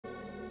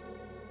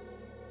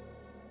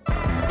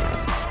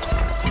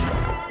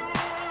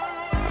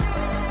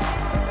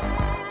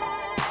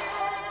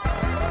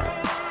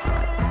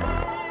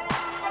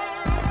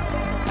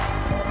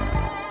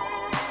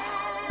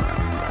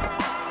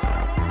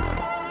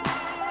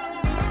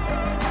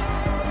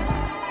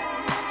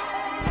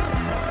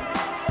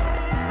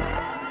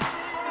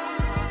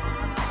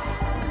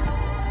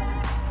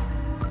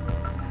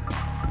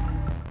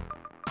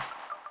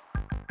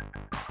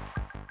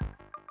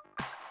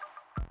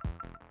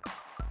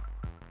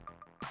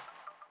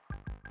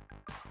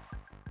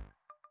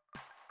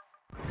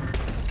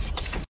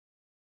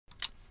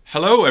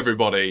Hello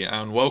everybody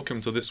and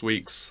welcome to this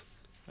week's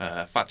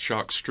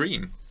Fatshark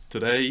stream.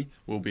 Today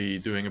we'll be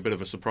doing a bit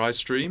of a surprise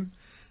stream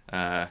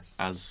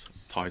as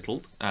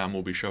titled, and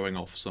we'll be showing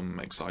off some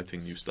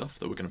exciting new stuff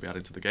that we're going to be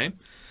adding to the game.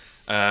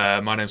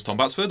 My name's Tom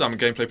Batsford, I'm a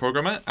gameplay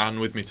programmer, and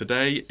with me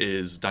today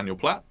is Daniel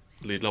Platt,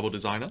 lead level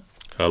designer.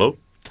 Hello.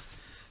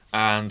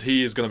 And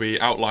he is going to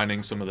be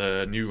outlining some of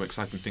the new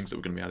exciting things that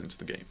we're going to be adding to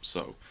the game.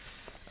 So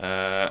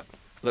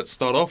let's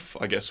start off,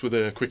 I guess, with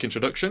a quick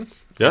introduction.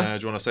 Yeah.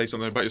 Do you want to say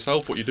something about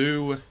yourself, what you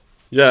do?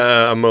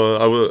 Yeah, I'm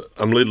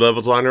lead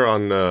level designer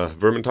on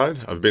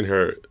Vermintide. I've been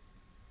here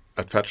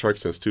at Fatshark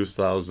since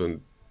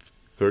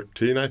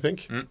 2013, I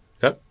think. Mm.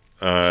 Yeah.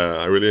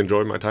 I really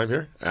enjoyed my time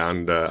here,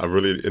 and I've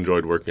really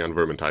enjoyed working on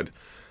Vermintide.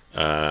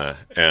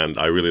 And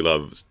I really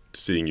love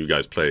seeing you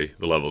guys play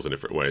the levels in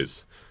different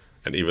ways.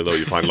 And even though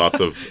you find lots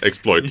of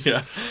exploits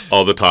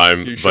all the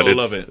time, you sure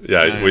love it.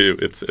 Yeah,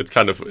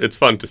 it's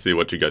fun to see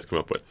what you guys come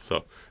up with.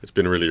 So it's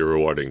been really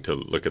rewarding to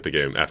look at the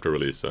game after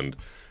release and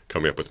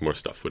coming up with more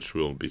stuff, which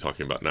we'll be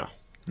talking about now.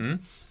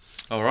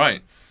 All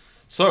right.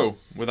 So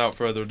without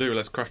further ado,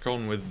 let's crack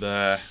on with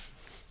the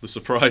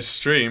surprise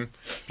stream.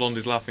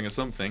 Blondie's laughing at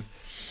something.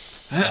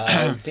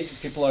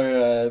 People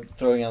are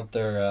throwing out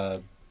their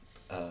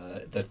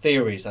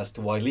theories as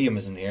to why Liam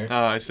isn't here.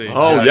 Ah, I see.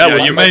 Oh, yeah.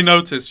 You may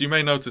notice that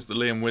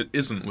Liam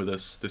isn't with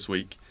us this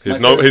week. He's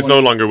no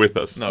longer with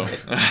us. No.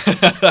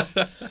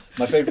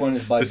 My favorite one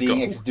is by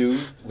being ex-do,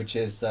 which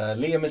is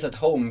Liam is at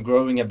home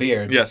growing a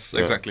beard. Yes,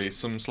 exactly.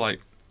 Some slight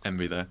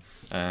envy there,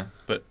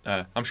 but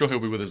I'm sure he'll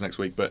be with us next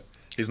week. But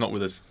he's not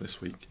with us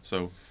this week,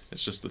 so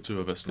it's just the two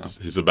of us now.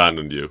 He's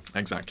abandoned you.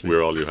 Exactly.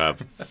 We're all you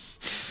have.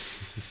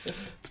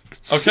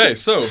 Okay,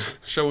 so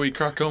shall we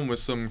crack on with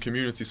some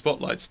community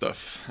spotlight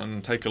stuff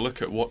and take a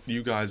look at what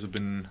you guys have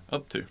been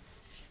up to?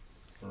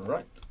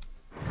 Right.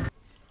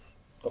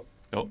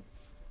 Oh.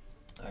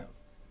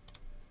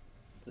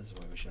 This is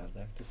where we should have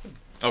the active thing.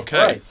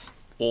 Okay. Right.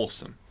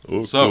 Awesome.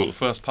 Ooh, So, cool. the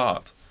first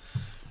part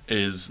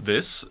is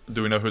this.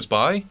 Do we know who it's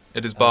by?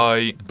 It is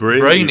by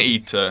Brain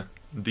Eater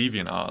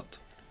DeviantArt,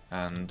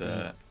 and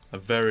a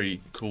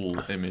very cool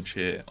image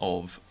here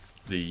of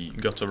the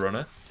gutter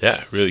runner.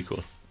 Yeah, really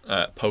cool.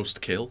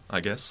 Post-kill,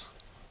 I guess.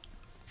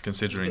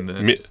 Considering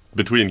the...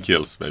 Between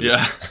kills, maybe.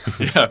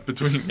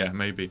 Yeah,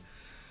 maybe.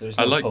 There's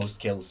I no like- post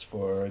kills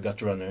for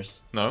gut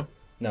runners. No?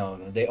 No,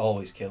 they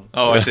always kill.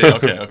 Oh, I see.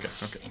 Okay.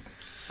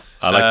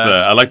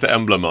 I like the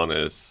emblem on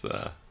his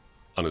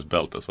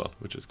belt as well,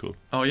 which is cool.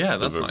 Oh yeah,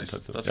 The that's Vermintide nice.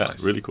 stuff. That's yeah,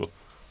 nice. really cool.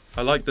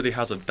 I like that he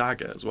has a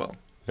dagger as well.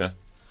 Yeah.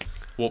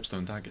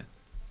 Warpstone dagger.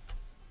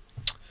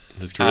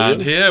 His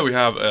And here we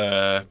have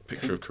a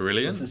picture of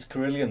Carillion. This is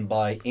Carillion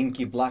by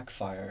Inky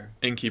Blackfire.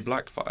 Inky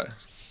Blackfire.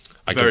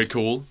 I Very can-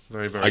 cool.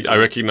 Very cool. I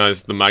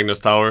recognize the Magnus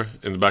Tower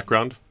in the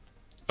background.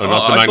 Oh,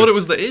 not the I Magnus. thought it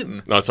was the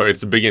inn. No, sorry, it's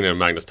the beginning of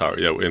Magnus Tower.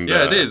 Yeah,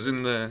 It is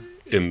in the...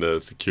 in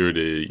the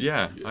security.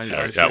 Yeah, I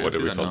see, yeah, I whatever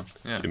see we that call now. it.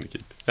 Yeah. In the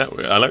keep. Yeah,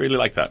 I really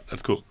like that.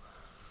 That's cool.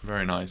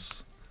 Very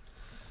nice.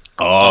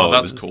 Oh,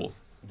 That's cool.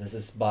 This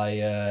is by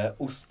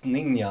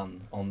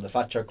Ostninjan on the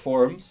Fatshark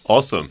forums.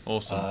 Awesome.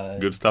 Awesome.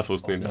 Good stuff,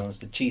 Also known Ostninja. as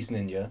the Cheese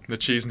Ninja. The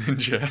cheese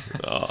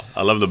ninja. Oh,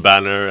 I love the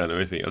banner and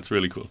everything. That's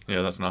really cool.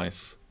 Yeah, that's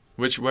nice.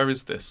 Where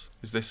is this?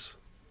 Is this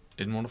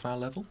in one of our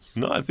levels?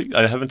 No, I think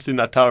I haven't seen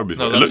that tower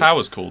before. No, that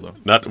tower's cool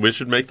though. We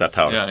should make that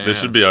tower. Yeah, This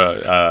should be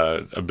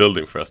a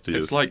building for us to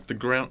use. It's like the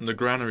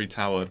granary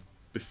tower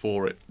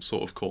before it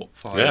sort of caught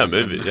fire. Yeah,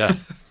 maybe. Yeah.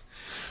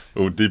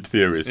 Oh, deep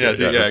theories. Yeah,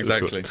 that's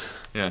exactly. cool.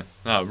 Yeah.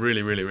 No,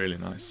 really, really, really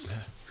nice.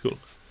 It's cool.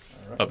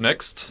 Alright. Up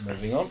next.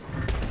 Moving on.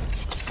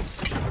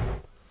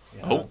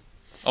 Oh.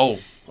 Oh,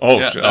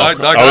 Yeah, shit.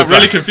 that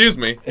really confused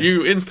me.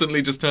 You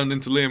instantly just turned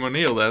into Liam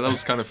O'Neill there. That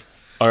was kind of...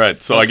 All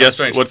right, so That's I guess kinda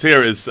strange. what's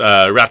here is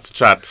Rat's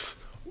Chat's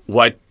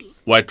white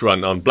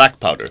run on black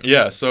powder.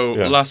 Yeah, so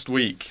Yeah. last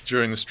week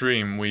during the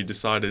stream we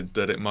decided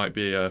that it might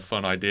be a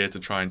fun idea to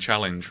try and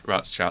challenge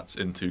Rat's Chats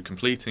into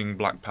completing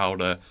Black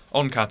Powder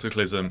on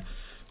Cataclysm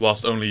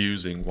whilst only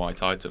using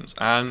white items.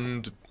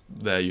 And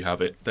there you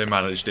have it. They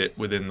managed it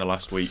within the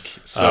last week.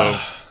 So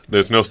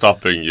There's no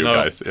stopping you no,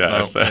 guys. Yeah,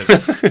 no,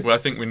 so- well, I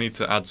think we need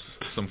to add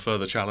some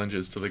further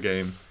challenges to the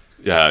game.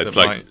 yeah. It's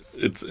that like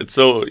it's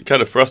so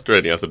kind of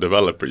frustrating as a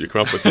developer. You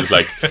come up with this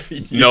like,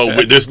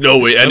 Yeah. there's no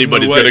way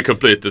anybody's way. going to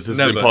complete this. This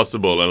Never. is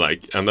impossible.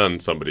 And then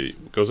somebody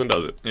goes and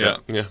does it. Yeah.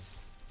 Yeah.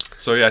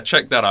 So yeah,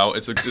 check that out.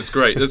 It's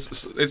great.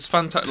 It's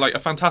like a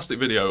fantastic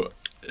video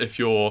if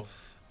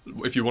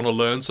you want to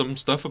learn some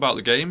stuff about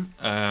the game.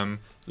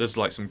 There's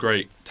like some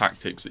great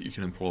tactics that you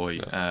can employ,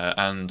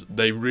 and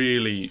they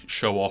really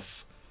show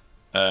off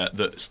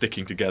that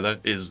sticking together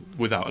is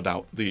without a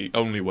doubt the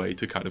only way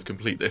to kind of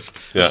complete this.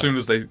 Yeah. As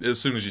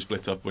soon as you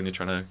split up when you're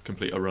trying to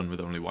complete a run with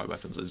only white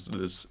weapons,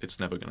 it's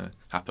never going to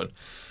happen.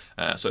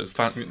 So it's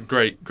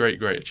great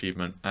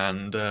achievement,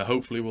 and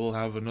hopefully we'll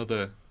have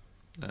another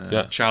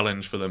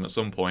challenge for them at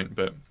some point,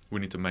 but we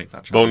need to make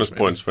that challenge. Bonus maybe.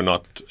 points for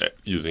not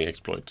using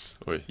exploits.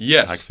 Or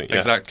Yes, hacking. Yeah.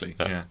 exactly.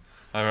 Yeah. Yeah,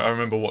 I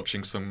remember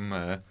watching some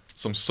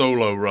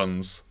solo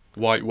runs,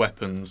 white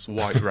weapons,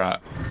 white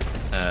rat,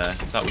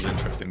 That was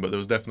interesting, but there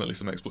was definitely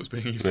some exploits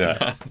being used in Yeah,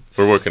 that.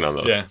 we're working on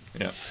those. Yeah,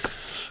 yeah.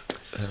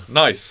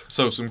 Nice.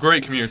 So some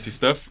great community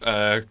stuff.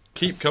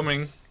 Keep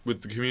coming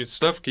with the community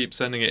stuff. Keep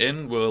sending it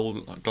in.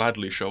 We'll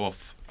gladly show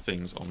off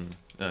things on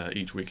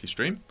each weekly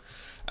stream.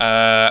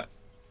 And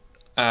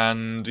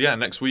yeah,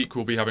 next week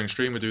we'll be having a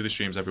stream. We do the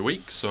streams every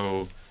week,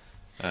 so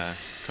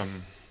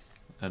come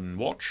and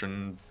watch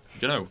and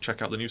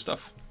check out the new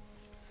stuff.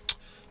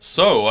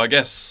 So I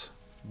guess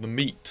the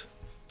meat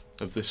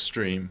of this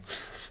stream.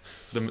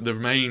 The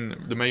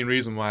main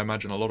reason why I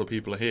imagine a lot of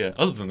people are here,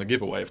 other than the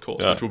giveaway, of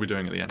course, which we'll be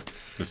doing at the end.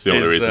 That's the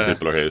only reason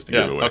people are here is the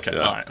giveaway. Okay,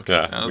 all right. Okay.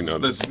 Yeah, we know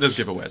there's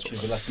giveaways.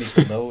 Should we let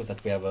people know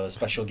that we have a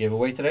special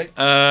giveaway today?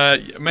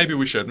 Maybe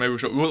we should.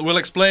 We'll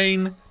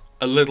explain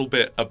a little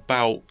bit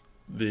about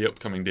the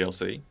upcoming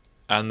DLC,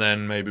 and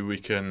then maybe we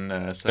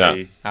can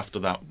say after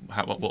that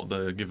what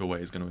the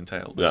giveaway is going to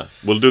entail. Yeah,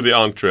 we'll do the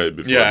entree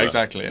before. Yeah,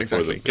 exactly.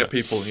 Get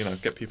people a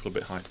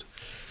bit hyped.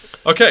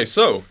 Okay,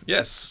 so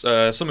yes,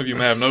 some of you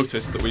may have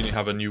noticed that we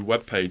have a new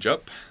web page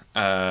up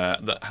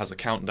that has a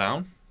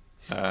countdown,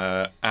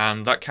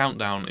 and that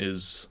countdown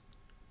is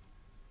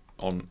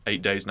on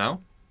 8 days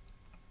now.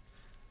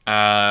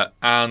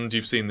 And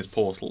you've seen this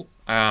portal,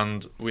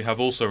 and we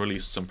have also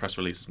released some press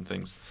releases and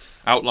things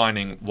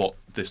outlining what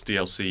this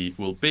DLC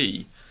will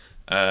be,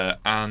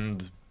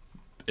 and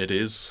it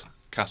is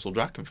Castle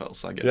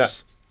Drachenfels, I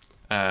guess.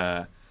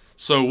 Yeah.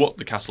 So what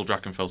the Castle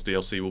Drachenfels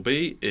DLC will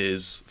be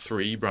is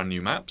 3 brand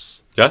new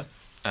maps. Yeah.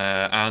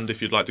 And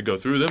if you'd like to go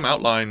through them,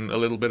 outline a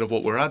little bit of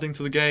what we're adding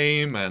to the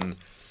game and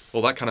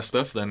all that kind of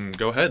stuff, then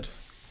go ahead.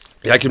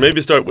 Yeah, I can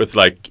maybe start with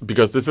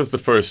because this is the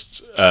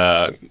first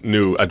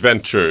new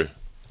adventure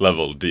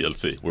level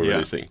DLC we're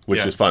releasing,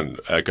 which is fun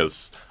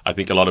because I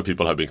think a lot of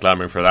people have been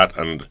clamoring for that,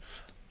 and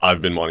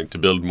I've been wanting to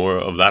build more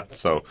of that,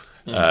 so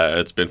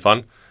it's been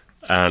fun.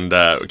 And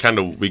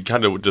we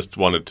kind of just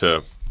wanted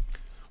to.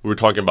 We were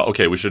talking about,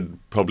 okay, we should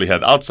probably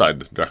head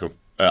outside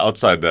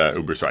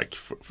Uberstrike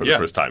for the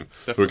first time.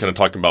 Definitely. We were kind of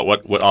talking about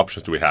what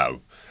options do we have,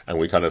 and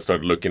we kind of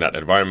started looking at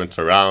environments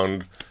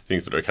around,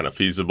 things that are kind of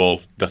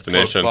feasible,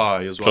 destinations close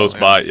by as well. Close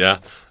by,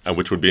 and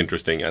which would be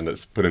interesting, and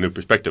it's put a new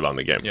perspective on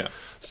the game. Yeah.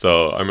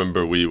 So I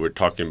remember we were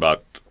talking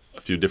about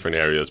a few different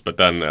areas, but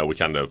then we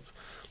kind of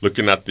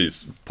looking at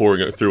these,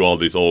 pouring through all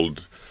these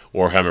old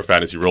Warhammer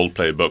Fantasy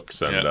roleplay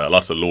books and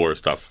lots of lore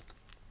stuff.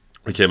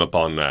 We came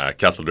upon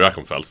Castle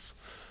Drachenfels,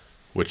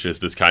 which is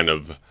this kind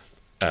of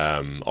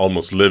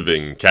almost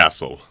living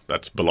castle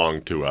that's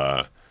belonged to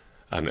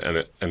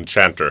an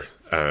enchanter,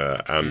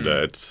 and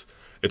it's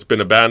been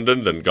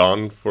abandoned and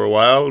gone for a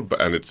while,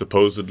 and it's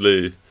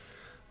supposedly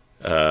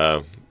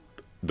the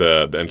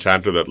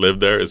enchanter that lived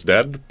there is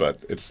dead, but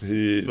it's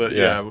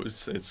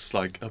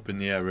like up in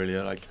the air,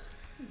 really.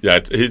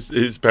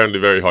 He's apparently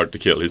very hard to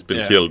kill. He's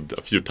been killed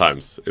a few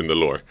times in the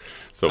lore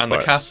so far. And the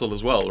castle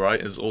as well, right?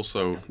 Is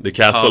also the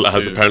castle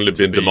has apparently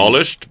been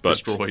demolished, but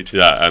destroyed.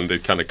 Yeah, and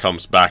it kind of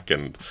comes back,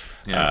 and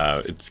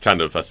it's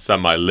kind of a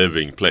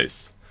semi-living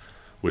place,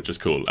 which is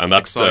cool. And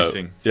that's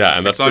exciting.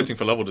 And that's exciting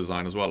for level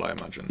design as well, I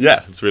imagine.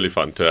 Yeah, it's really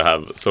fun to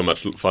have so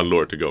much fun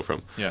lore to go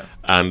from. Yeah,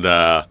 and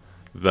the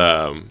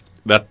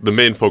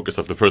main focus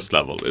of the first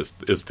level is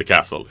the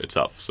castle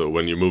itself. So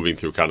when you're moving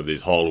through kind of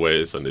these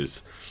hallways and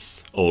these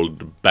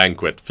old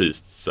banquet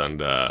feasts, and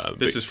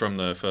this is from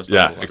the first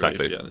level. Yeah,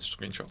 exactly. This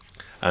screenshot.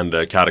 And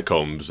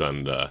catacombs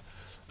and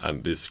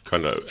these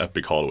kind of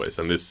epic hallways,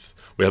 and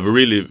we have a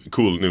really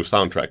cool new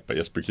soundtrack by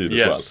Jesper Kiel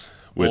as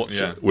well,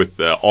 with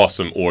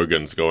awesome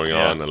organs going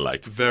on,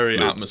 and very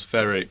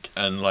atmospheric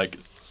and like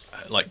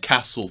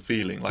castle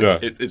feeling.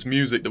 It's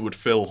music that would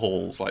fill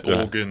halls, like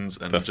organs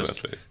and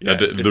definitely.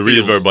 just the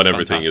reverb on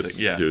everything is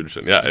huge,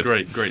 and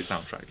it's great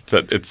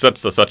soundtrack. It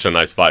sets such a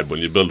nice vibe when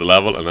you build a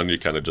level, and then you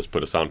kind of just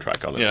put a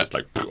soundtrack on it. It's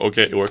like,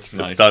 okay, it works,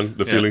 nice. It's done,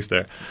 the feeling's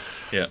there.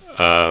 Yeah.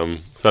 So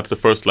that's the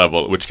first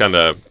level, which kind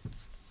of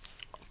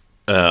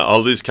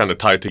all these kind of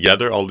tie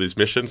together, all these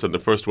missions, and the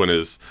first one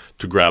is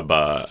to grab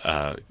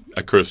a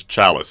cursed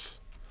chalice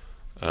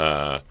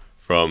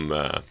from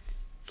a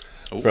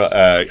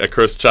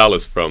cursed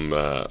chalice from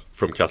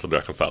Castle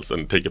Drachenfels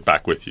and take it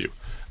back with you.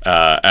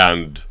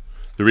 And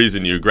the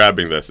reason you're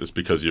grabbing this is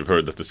because you've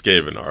heard that the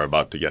Skaven are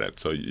about to get it,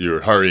 so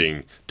you're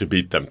hurrying to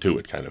beat them to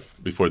it, kind of,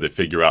 before they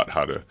figure out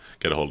how to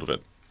get a hold of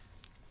it.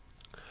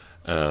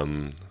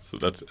 So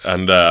that's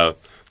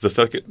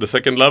the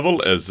second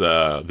level is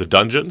the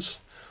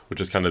dungeons, which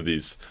is kind of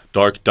these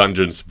dark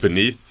dungeons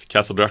beneath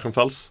Castle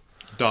Drachenfels.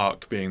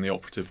 Dark being the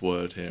operative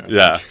word here.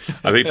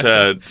 I think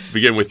to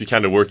begin with, you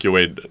kind of work your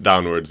way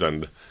downwards,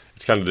 and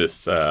it's kind of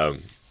this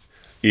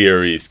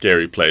eerie,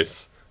 scary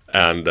place.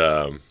 And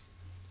the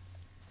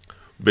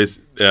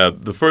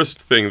first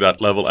thing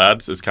that level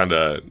adds is kind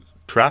of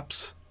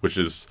traps, which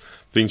is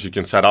things you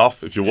can set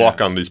off. If you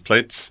walk on these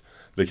plates,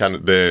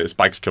 the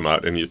spikes come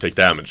out and you take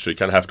damage. So you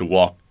kind of have to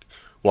walk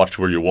watch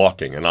where you're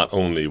walking and not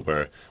only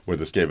where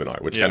the Skaven are,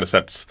 which Yeah. kind of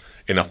sets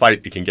in a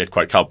fight. It can get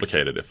quite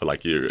complicated if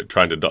like you're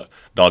trying to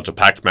dodge a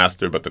pack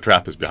master, but the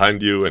trap is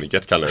behind you, and it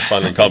gets kind of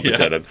fun and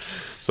complicated.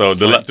 So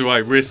do I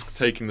risk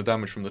taking the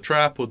damage from the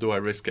trap, or do I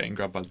risk getting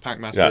grabbed by the pack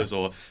masters,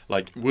 or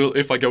like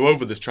if I go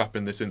over this trap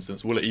in this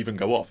instance, will it even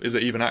go off? Is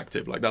it even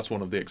active? Like that's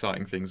one of the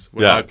exciting things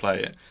when I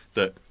play it,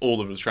 that all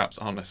of the traps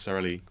aren't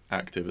necessarily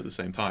active at the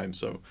same time.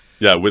 So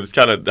yeah, with it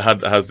kind of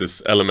has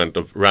this element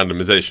of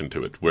randomization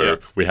to it, where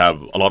we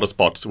have a lot of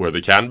spots where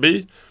they can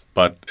be,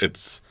 but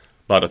it's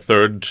about a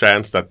third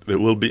chance that there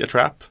will be a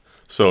trap.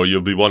 So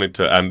you'll be wanting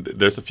to, and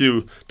there's a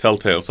few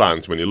telltale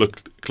signs when you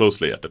look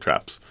closely at the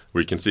traps,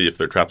 where you can see if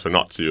they're traps or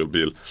not. So you'll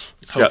be...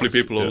 Hopefully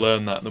people will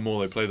learn that the more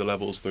they play the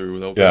levels through,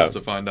 they'll be able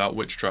to find out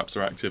which traps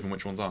are active and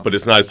which ones aren't. But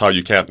it's nice how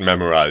you can't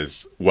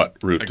memorize what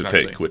route to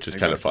Exactly. take, which is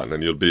kind of fun,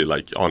 and you'll be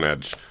like on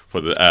edge for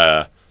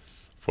the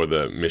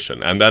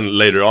mission. And then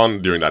later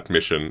on during that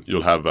mission,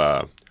 you'll have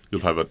a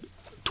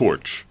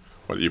torch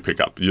that you pick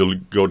up. You'll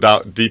go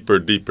down deeper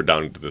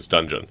down into this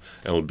dungeon,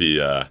 and it'll be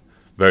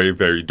very,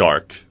 very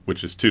dark,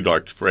 which is too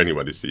dark for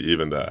anyone to see,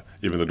 even the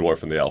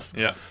dwarf and the elf.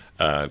 Yeah.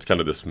 It's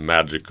kind of this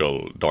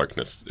magical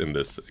darkness in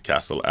this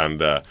castle,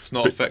 and it's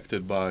not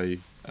affected by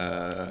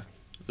the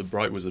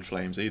bright wizard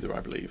flames either, I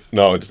believe.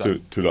 No, it's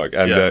too dark.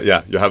 And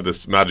you have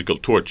this magical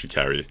torch you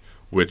carry,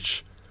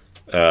 which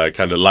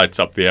kind of lights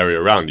up the area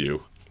around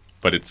you.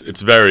 But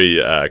it's very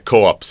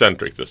co-op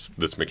centric,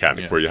 this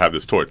mechanic, where you have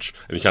this torch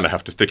and you kind of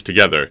have to stick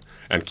together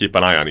and keep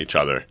an eye on each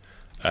other.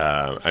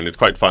 And it's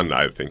quite fun,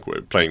 I think,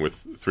 we're playing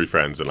with 3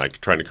 friends and like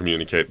trying to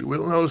communicate.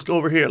 Well, no, let's go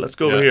over here. Let's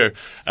go over here.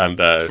 And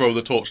throw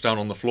the torch down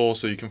on the floor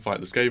so you can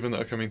fight the Skaven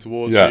that are coming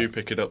towards you.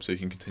 Pick it up so you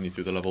can continue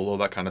through the level. All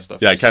that kind of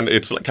stuff. Yeah, it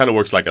kind of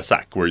works like a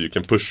sack where you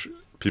can push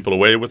people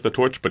away with the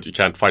torch, but you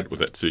can't fight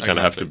with it. So you kind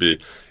of have to be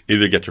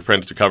either get your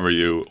friends to cover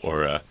you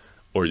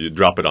or you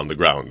drop it on the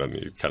ground,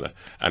 and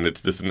and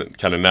it's this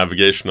kind of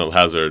navigational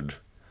hazard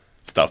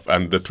stuff,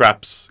 and the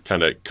traps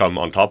kind of come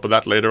on top of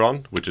that later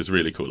on, which is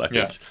really cool, I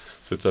think.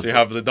 Yeah. So you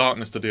have the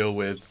darkness to deal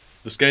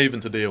with, the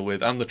Skaven to deal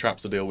with, and the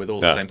traps to deal with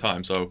all at the same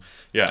time. So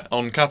yeah,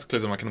 on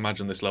Cataclysm, I can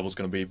imagine this level's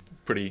going to be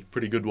pretty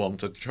good one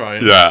to try.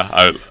 And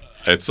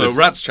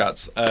Rats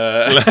Chats,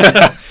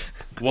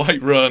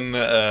 Whiterun.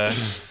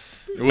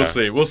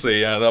 We'll see.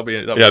 Yeah, that'll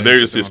be. There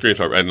you see a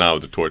screenshot right now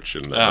of the torch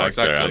in the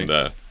exactly.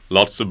 there, and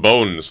lots of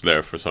bones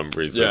there for some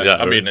reason. Yeah,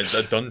 I mean, it's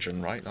a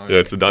dungeon, right?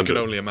 It's a dungeon. I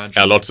can only imagine.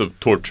 And lots of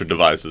torture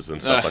devices and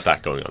stuff like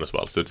that going on as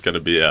well. So it's going to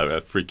be a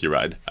freaky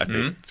ride, I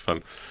think. It's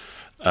fun.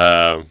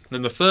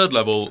 Then the third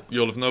level,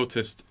 you'll have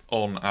noticed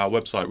on our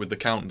website with the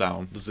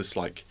countdown, there's this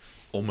like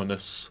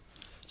ominous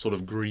sort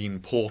of green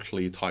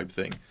portal-y type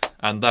thing.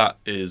 And that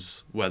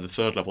is where the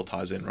third level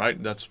ties in,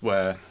 right? That's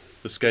where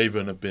the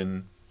Skaven have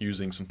been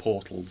using some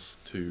portals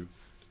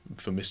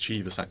for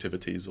mischievous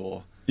activities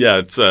or... Yeah,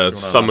 it's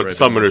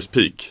Summoner's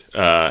Peak,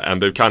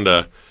 and they've kind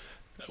of,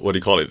 what do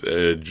you call it,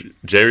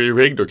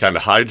 jerry-rigged or kind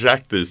of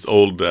hijacked these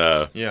old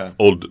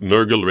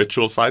Nurgle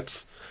ritual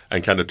sites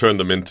and kind of turned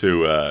them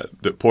into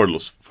the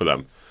portals for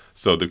them.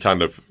 So they've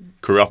kind of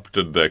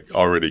corrupted the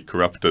already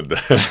corrupted,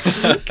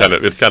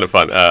 it's kind of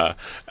fun.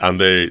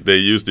 And they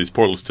use these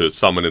portals to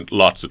summon in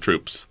lots of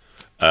troops.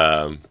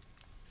 And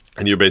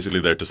you're basically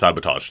there to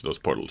sabotage those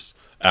portals.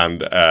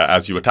 And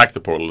as you attack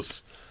the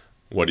portals,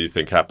 what do you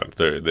think happened?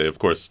 They of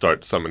course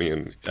start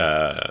summoning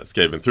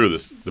Skaven through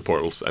the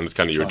portals, and it's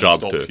kind of your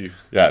job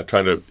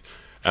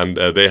and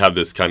they have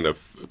this kind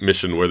of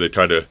mission where they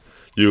try to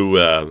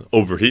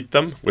overheat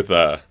them with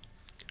a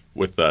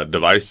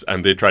device,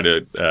 and they try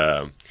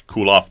to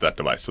cool off that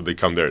device. So they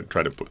come there and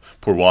try to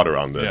pour water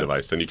on the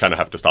device, and you kind of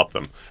have to stop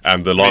them.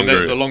 And the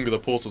longer the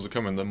portals are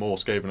coming, the more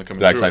Skaven are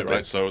coming through it,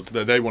 right? So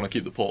they want to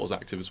keep the portals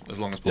active as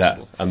long as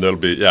possible. Yeah, and there'll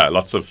be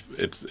lots of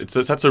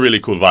that's a really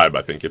cool vibe.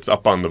 I think it's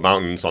up on the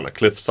mountains on a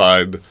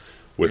cliffside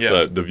with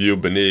the view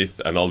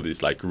beneath and all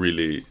these like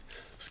really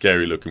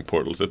scary looking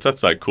portals.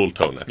 That's like cool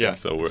tone, I think. Yeah,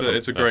 so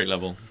it's a great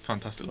level,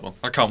 fantastic level.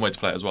 I can't wait to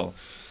play it as well.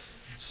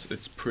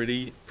 It's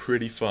pretty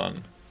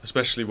fun,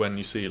 especially when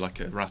you see like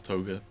a rat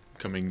ogre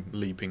coming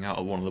leaping out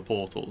of one of the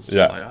portals.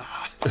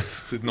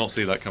 Did not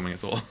see that coming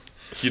at all.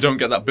 You don't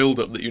get that build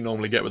up that you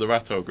normally get with a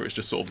rat ogre. It's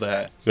just sort of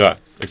there. Yeah,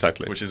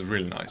 exactly. Which is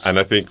really nice. And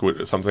I think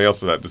something else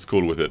that is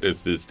cool with it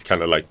is this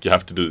kind of like you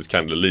have to do this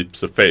kind of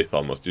leaps of faith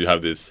almost. You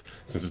have this,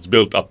 since it's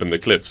built up in the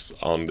cliffs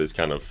on this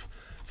kind of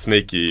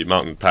snaky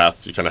mountain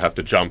paths, you kind of have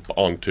to jump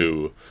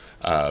onto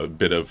a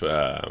bit of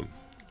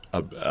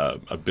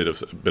a bit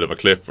of a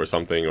cliff or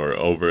something, or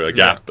over a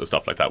gap and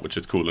stuff like that, which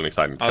is cool and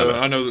exciting.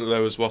 I know that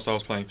there was, whilst I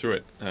was playing through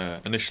it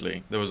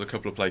initially, there was a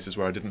couple of places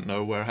where I didn't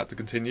know where I had to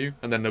continue,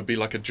 and then there'd be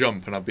like a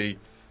jump, and I'd be,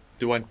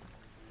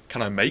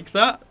 can I make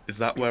that? Is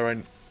that where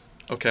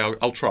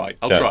I'll try,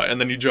 and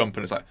then you jump,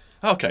 and it's like,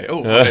 okay,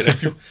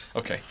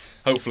 okay.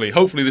 Hopefully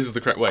this is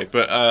the correct way,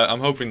 but I'm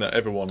hoping that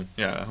everyone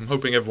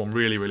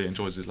really, really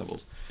enjoys these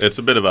levels. It's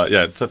a bit of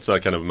it's such a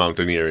kind of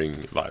mountaineering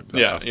vibe.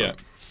 Yeah.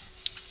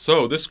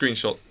 So this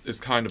screenshot is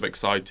kind of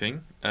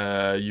exciting.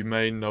 You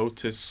may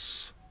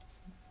notice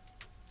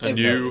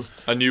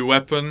a new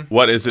weapon.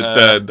 What is it?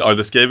 Are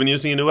the Skaven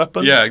using a new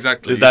weapon? Yeah,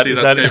 exactly. Is you that, see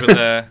is that that Skaven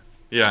there?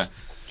 Yeah.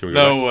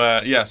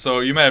 No, yeah, so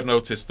you may have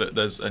noticed that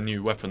there's a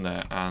new weapon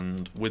there,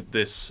 and with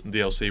this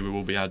DLC we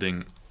will be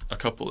adding a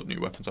couple of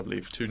new weapons, I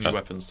believe. 2 new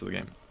weapons to the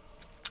game.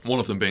 One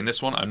of them being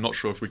this one. I'm not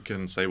sure if we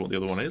can say what the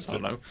other one is, I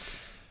don't know.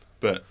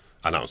 But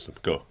announce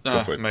it. Go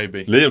for it.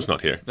 Maybe. Liam's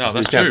not here. No,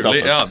 that's true.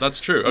 Yeah,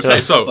 that's true.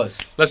 Okay, so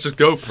let's just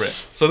go for it.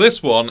 So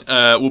this one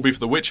will be for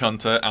the Witch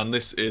Hunter, and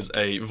this is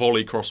a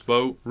volley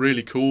crossbow.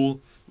 Really cool,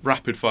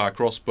 rapid fire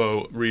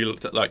crossbow.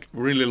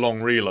 Really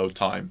long reload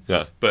time.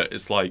 Yeah. But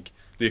it's like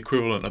the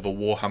equivalent of a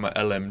Warhammer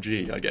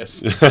LMG, I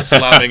guess.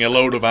 Slamming a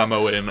load of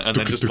ammo in and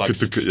then just like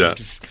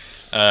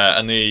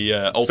and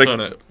the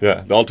alternate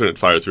the alternate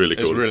fire is really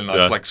cool. It's really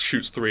nice. Like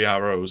shoots 3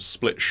 arrows,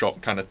 split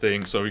shot kind of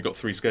thing. So you've got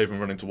 3 Skaven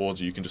running towards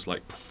you. You can just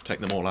like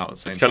take them all out at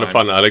the same time. It's kind of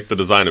fun. I like the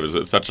design of it.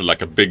 It's such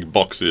a big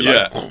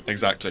boxy.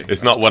 Exactly.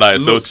 It's not what I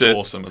associate.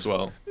 Looks awesome as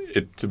well.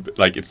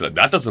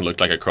 That doesn't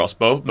look like a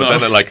crossbow. But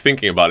then like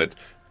thinking about it.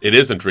 It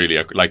isn't really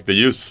like the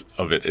use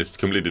of it is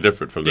completely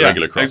different from the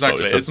regular crossbow.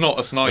 Exactly. It's not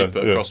a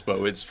sniper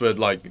crossbow. It's for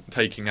like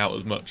taking out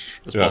as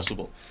much as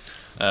possible.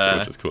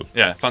 Which is cool.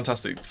 Yeah,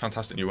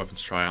 fantastic new weapon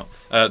to try out.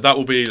 That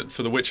will be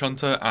for the Witch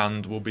Hunter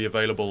and will be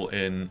available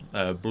in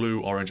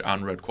blue, orange,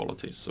 and red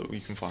qualities. So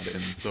you can find it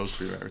in those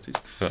 3 rarities.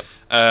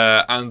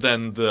 And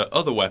then the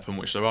other weapon,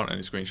 which there aren't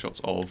any screenshots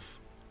of,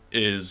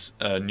 is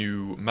a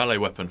new melee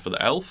weapon for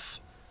the elf,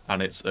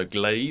 and it's a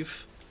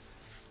glaive.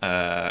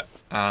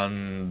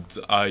 And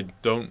I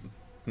don't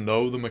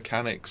know the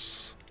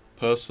mechanics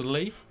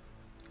personally,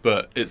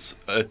 but it's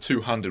a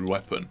 2-handed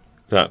weapon.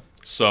 Yeah.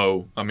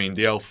 So, I mean,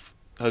 the elf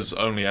has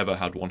only ever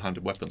had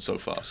 1-handed weapons so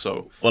far.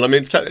 So, well, I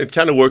mean, it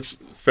kind of works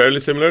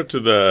fairly similar to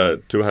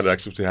the 2-handed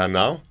axes we have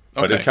now,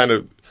 but it kind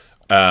of,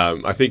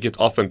 I think it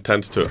often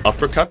tends to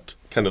uppercut.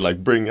 Kind of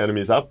like bring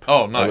enemies up.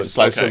 Oh, nice.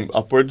 Slice them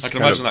upwards. I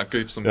can imagine that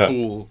gives some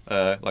cool,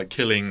 like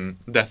killing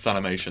death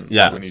animations.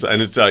 Yeah,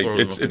 and it's like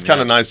it's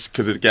kind of nice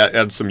because it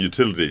adds some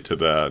utility to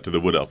the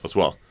wood elf as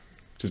well.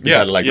 Just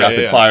kind of like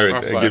rapid fire.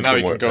 It gives now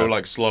you more, can go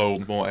like slow,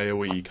 more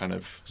AOE kind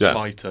of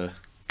smiter,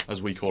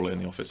 as we call it in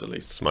the office at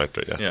least.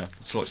 Smiter, yeah. Yeah,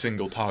 it's like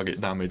single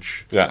target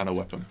damage kind of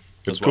weapon.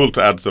 It's cool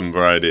to add some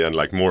variety and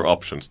like more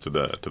options to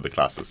the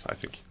classes, I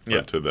think,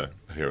 to the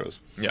heroes.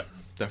 Yeah,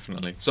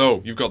 definitely.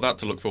 So you've got that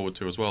to look forward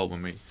to as well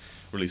when we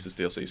release this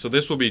DLC. So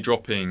this will be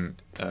dropping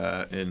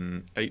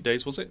in 8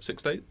 days, was it?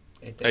 6 days?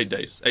 8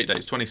 days. 8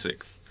 days,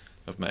 26th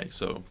of May.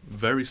 So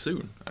very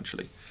soon,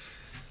 actually.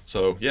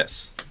 So,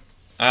 yes.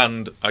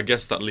 And I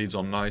guess that leads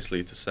on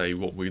nicely to say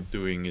what we're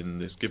doing in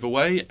this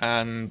giveaway,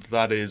 and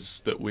that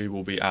is that we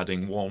will be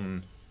adding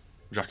 1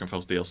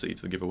 Drachenfels DLC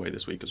to the giveaway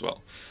this week as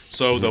well.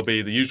 So there'll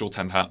be the usual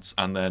 10 hats,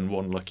 and then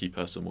 1 lucky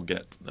person will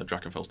get a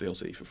Drachenfels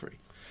DLC for free.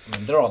 I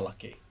mean, they're all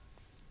lucky.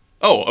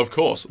 Oh, of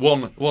course.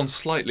 One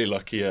slightly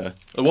luckier.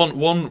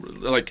 One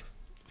like,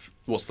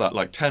 what's that?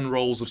 Like 10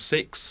 rolls of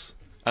 6,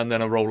 and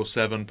then a roll of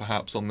 7,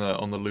 perhaps on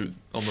the loot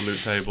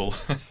table.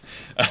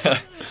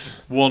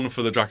 1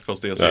 for the Drachenfels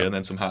DLC, and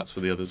then some hats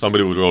for the others.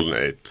 Somebody would roll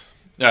an 8.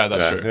 Yeah,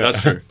 that's true. Yeah.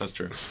 That's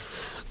true.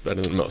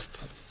 Better than most.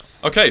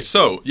 Okay,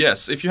 so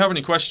yes, if you have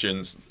any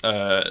questions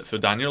for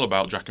Daniel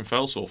about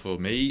Drachenfels, or for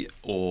me,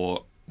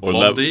 or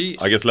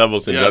I guess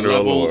levels in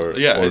general.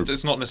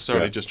 It's not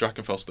necessarily just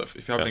Drachenfels stuff.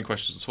 If you have any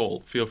questions at all,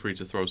 feel free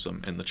to throw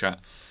some in the chat.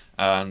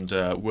 And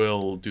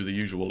we'll do the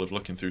usual of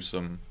looking through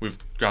some. We've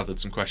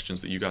gathered some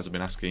questions that you guys have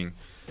been asking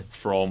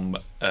from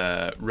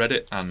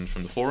Reddit and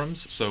from the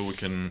forums, so we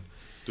can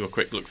do a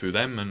quick look through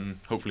them and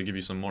hopefully give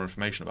you some more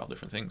information about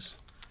different things.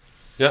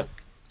 Yeah.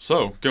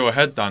 So, go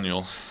ahead,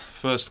 Daniel.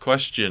 First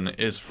question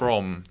is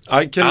from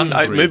I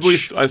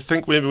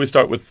think maybe we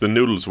start with the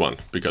noodles one,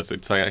 because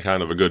it's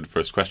kind of a good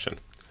first question.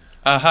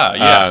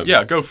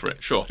 Go for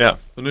it, sure. Yeah.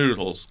 The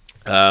noodles.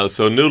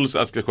 So Noodles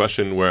asked a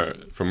question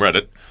from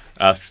Reddit,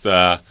 asked,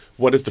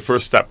 what is the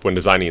first step when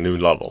designing a new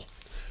level?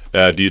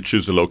 Do you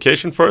choose a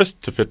location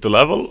first to fit the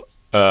level,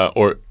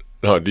 or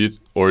do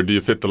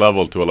you fit the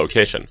level to a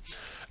location?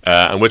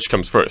 And which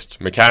comes first,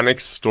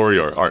 mechanics, story,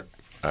 or art?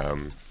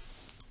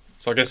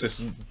 So I guess this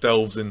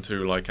delves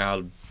into like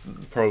our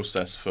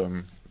process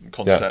from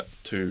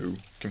concept to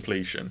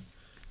completion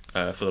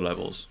for the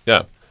levels.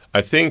 Yeah. I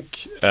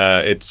think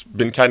it's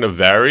been kind of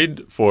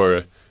varied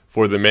for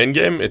the main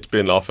game. It's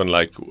been often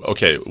like,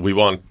 okay, we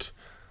want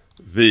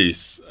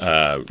these,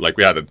 like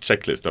we had a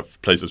checklist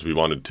of places we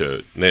wanted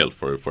to nail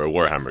for a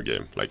Warhammer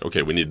game. Like,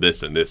 okay, we need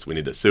this and this. We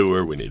need a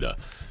sewer. We need a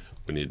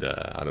we need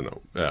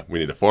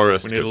a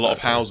forest. We need a lot of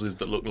houses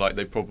that look like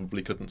they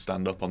probably couldn't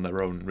stand up on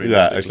their own.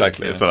 Yeah,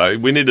 exactly. Yeah. So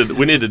we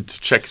needed to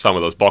check some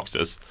of those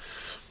boxes,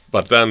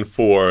 but then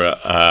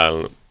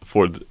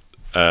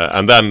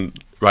and then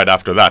right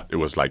after that, it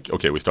was like,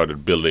 okay, we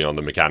started building on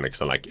the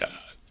mechanics and like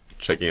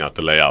checking out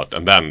the layout,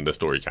 and then the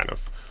story kind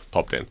of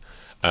popped in.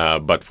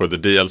 But for the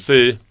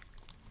DLC,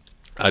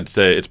 I'd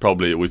say it's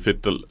probably we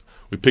picked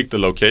the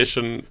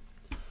location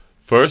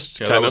first.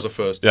 Yeah, that was the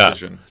first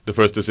decision. Yeah, the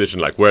first decision,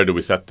 like where do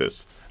we set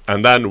this,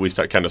 and then we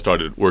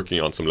started working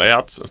on some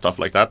layouts and stuff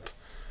like that.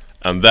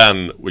 And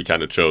then we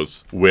kind of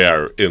chose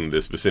where in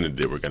this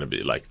vicinity we're going to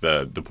be. Like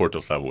the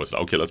portals level was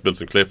like, okay, let's build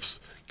some cliffs.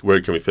 Where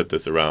can we fit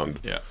this around?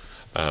 Yeah.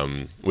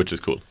 Which is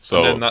cool. So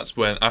and then that's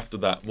when, after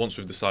that, once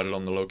we've decided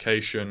on the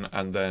location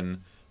and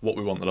then what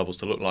we want the levels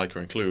to look like or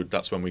include,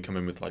 that's when we come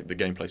in with like the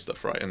gameplay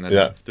stuff, right? And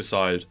then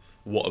decide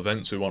what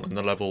events we want in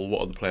the level,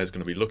 what are the players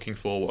going to be looking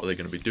for, what are they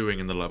going to be doing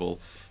in the level,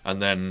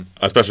 and then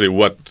especially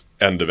what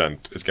end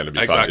event is going to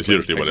be fun is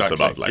usually what it's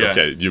about. Like,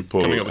 okay, you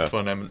pull coming up with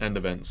fun end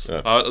events.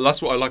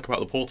 That's what I like about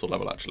the portal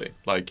level, actually.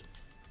 Like,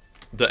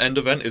 the end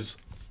event is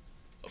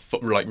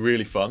like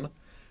really fun,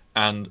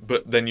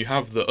 but then you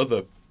have the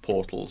other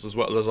portals as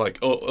well. There's like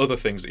other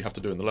things that you have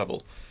to do in the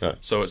level.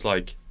 So it's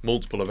like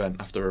multiple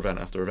event after event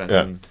after event,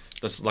 and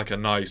that's like a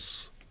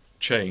nice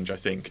change, I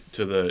think,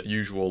 to the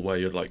usual where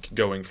you're like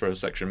going for a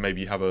section.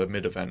 Maybe you have a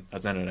mid event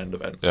and then an end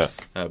event.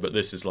 But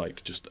this is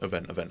like just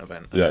event.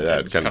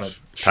 It's kind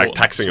of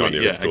taxing on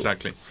you. Yeah, cool.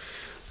 Exactly.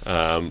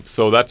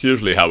 So that's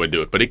usually how we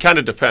do it, but it kind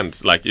of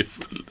depends. Like, if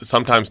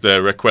sometimes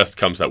the request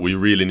comes that we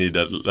really need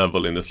a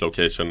level in this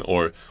location,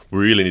 or we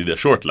really need a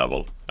short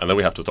level, and then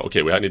we have to talk,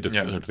 okay, we need to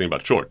think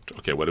about short.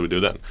 Okay, what do we do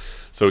then?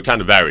 So it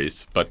kind of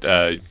varies, but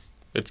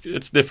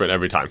it's different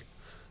every time.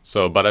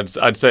 So, but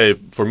I'd say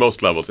for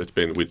most levels, it's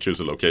been we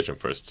choose a location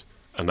first,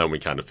 and then we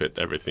kind of fit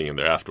everything in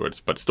there afterwards.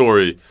 But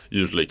story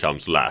usually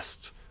comes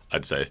last,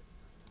 I'd say.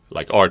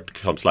 Like, art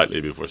comes slightly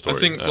before story. I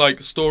think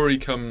like story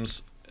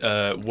comes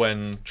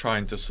when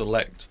trying to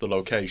select the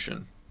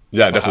location.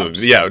 Yeah,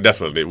 definitely. Yeah,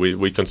 definitely.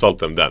 We consult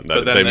them then.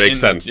 They make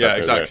sense. Yeah,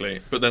 exactly.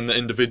 But then the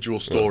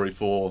individual story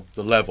for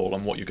the level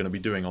and what you're going to be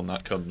doing on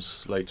that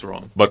comes later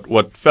on. But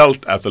what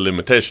felt as a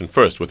limitation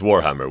first with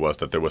Warhammer was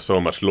that there was so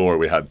much lore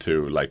we had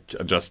to like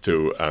adjust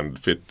to and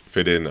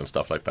fit in and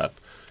stuff like that.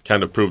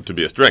 Kind of proved to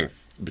be a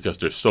strength because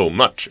there's so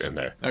much in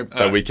there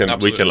that we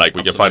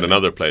can find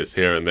another place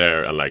here and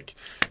there, and like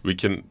we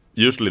can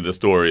usually the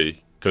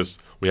story, because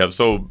we have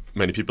so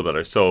many people that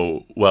are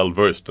so well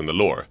versed in the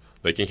lore.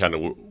 They can kind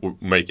of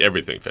make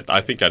everything fit.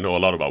 I think I know a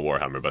lot about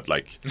Warhammer, but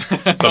like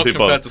some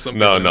people, they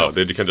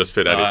can just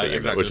fit anything,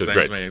 exactly, which is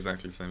great.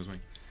 Exactly the same as me.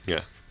 Yeah.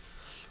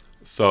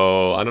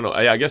 So I don't know.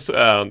 I guess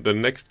the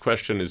next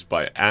question is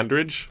by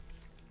Andridge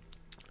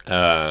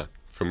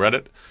from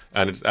Reddit,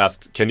 and it's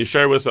asked: Can you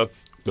share with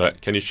us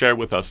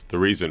the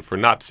reason for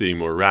not seeing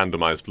more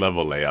randomized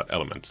level layout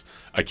elements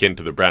akin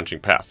to the branching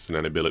paths in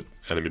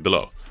Enemy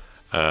Below?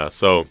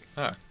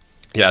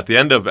 Yeah, at the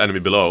end of Enemy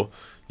Below,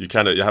 you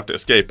have to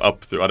escape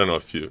up through. I don't know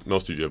if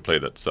most of you have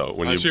played it. So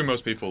I assume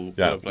most people.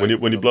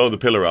 When you blow the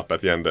pillar up at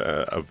the end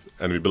of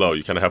Enemy Below,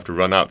 you kind of have to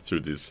run out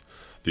through these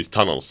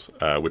tunnels,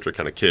 which are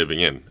kind of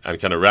caving in, and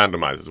kind of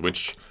randomizes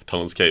which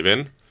tunnels cave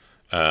in.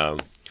 So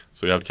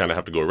you have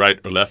to go right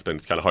or left, and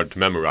it's kind of hard to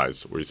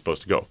memorize where you're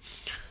supposed to go.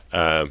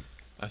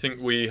 I think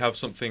we have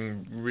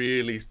something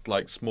really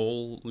like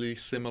smallly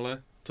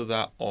similar to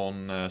that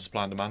on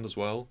Supply and Demand as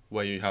well,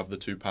 where you have the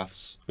two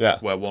paths,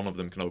 where one of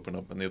them can open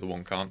up and the other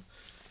one can't.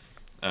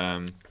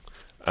 So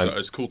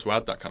it's cool to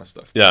add that kind of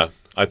stuff. Yeah,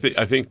 I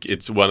think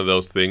it's one of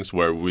those things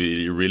where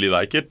we really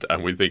like it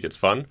and we think it's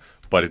fun,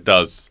 but it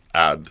does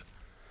add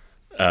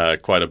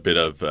quite a bit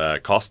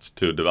of cost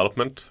to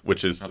development,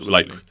 which is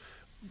like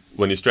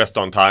when you're stressed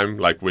on time,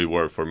 like we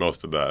were for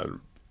most of the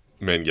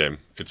main game.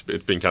 It's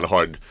been kind of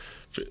hard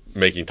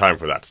making time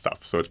for that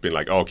stuff. So it's been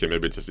like, okay,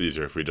 maybe it's just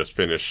easier if we just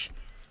finish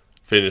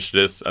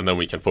this, and then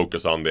we can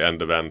focus on the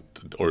end event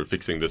or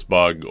fixing this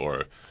bug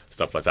or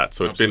stuff like that.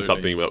 So it's been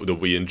something that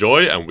we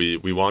enjoy and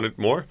we want it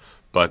more,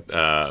 but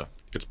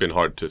it's been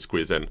hard to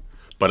squeeze in.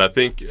 But I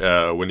think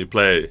when you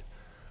play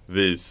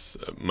these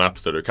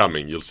maps that are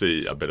coming, you'll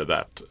see a bit of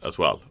that as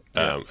well,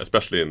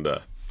 especially in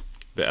the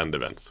end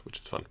events, which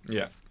is fun.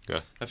 Yeah.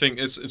 I think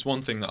it's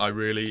one thing that I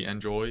really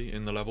enjoy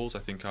in the levels. I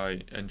think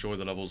I enjoy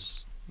the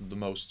levels the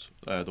most,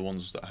 the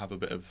ones that have a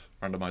bit of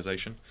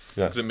randomization,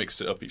 because it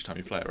mixes it up each time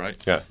you play it, right?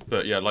 Yeah.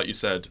 But yeah, like you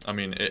said, I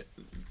mean,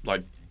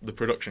 the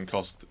production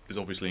cost is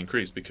obviously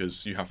increased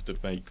because you have to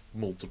make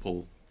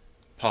multiple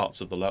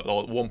parts of the level,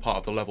 or one part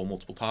of the level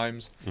multiple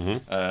times.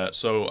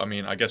 So, I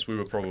mean, I guess we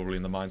were probably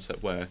in the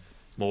mindset where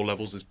more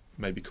levels is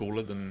maybe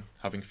cooler than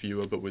having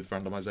fewer, but with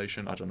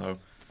randomization. I don't know.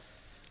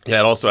 Yeah,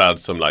 it also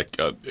adds some, like,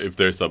 if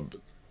there's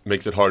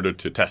makes it harder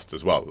to test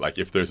as well. Like,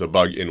 if there's a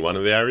bug in one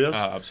of the areas,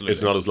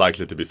 it's not as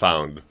likely to be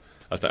found.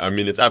 I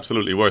mean, it's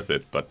absolutely worth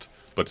it, but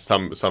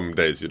some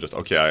days you're just,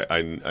 okay,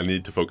 I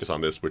need to focus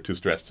on this. We're too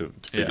stressed to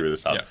figure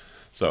this out.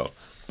 So,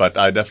 but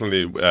I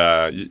definitely,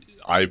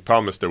 I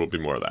promise there will be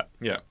more of that.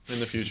 Yeah,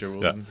 in the future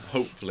we'll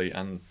hopefully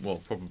and,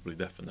 well, probably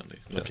definitely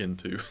look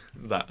into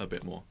that a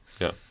bit more.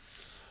 Yeah.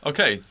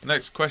 Okay,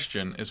 next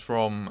question is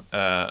from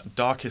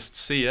Darkest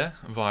Seer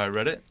via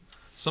Reddit.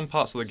 Some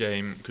parts of the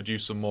game could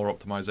use some more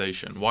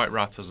optimization. White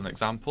Rat, as an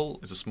example,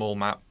 is a small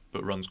map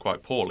but runs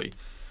quite poorly.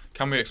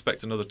 Can we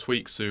expect another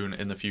tweak soon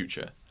in the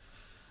future?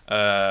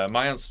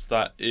 My answer to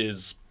that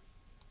is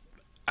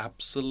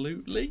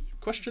absolutely,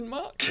 question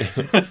mark.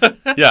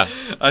 Yeah.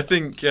 I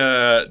think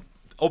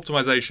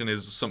optimization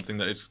is something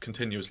that is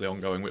continuously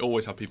ongoing. We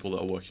always have people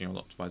that are working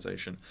on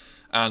optimization.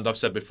 And I've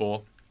said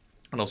before,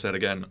 and I'll say it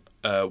again,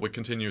 we're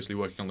continuously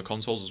working on the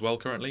consoles as well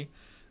currently,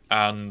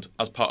 and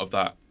as part of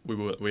that,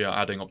 we are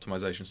adding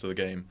optimizations to the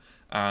game,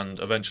 and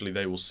eventually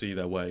they will see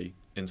their way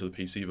into the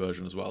PC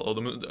version as well, or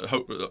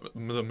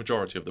the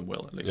majority of them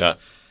will at least.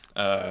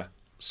 Yeah.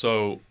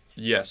 So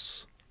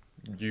yes,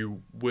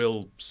 you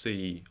will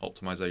see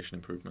optimization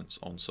improvements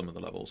on some of the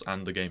levels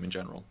and the game in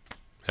general.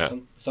 Yeah.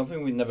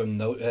 Something we never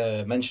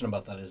mentioned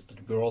about that is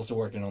that we're also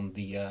working on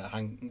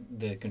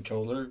the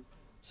controller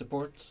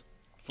support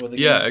for the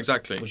game. Yeah,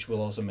 exactly. Which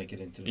will also make it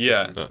into the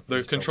Yeah,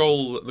 the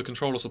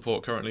controller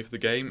support currently for the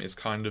game is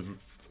kind of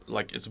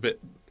like, it's a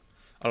bit,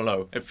 I don't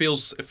know, it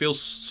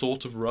feels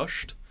sort of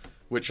rushed,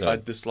 which I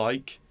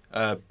dislike,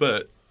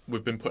 but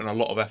we've been putting a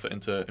lot of effort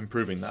into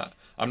improving that.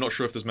 I'm not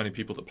sure if there's many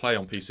people that play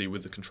on PC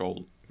with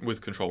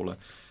controller.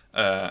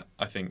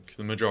 I think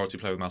the majority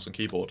play with mouse and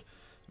keyboard,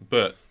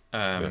 but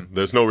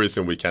there's no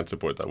reason we can't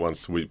support that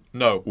once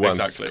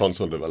exactly.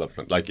 console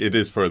development, like, it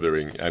is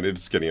furthering and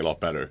it's getting a lot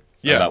better.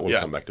 Yeah, and that will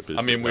come back to PC.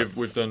 I mean,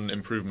 we've done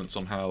improvements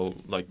on how,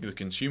 like, the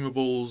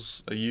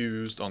consumables are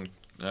used on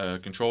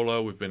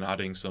controller. We've been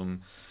adding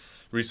some.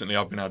 Recently,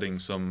 I've been adding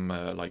some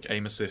like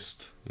aim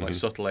assist, like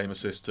subtle aim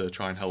assist to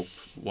try and help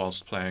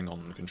whilst playing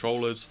on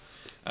controllers.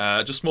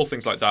 Just small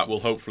things like that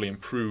will hopefully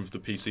improve the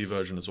PC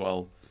version as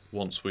well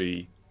once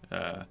we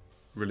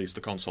release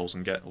the consoles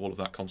and get all of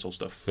that console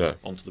stuff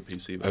onto the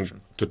PC version.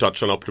 And to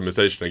touch on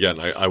optimization again,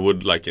 I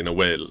would, like, in a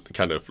way,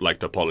 kind of like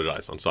to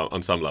apologize on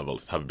some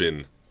levels. Have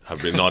been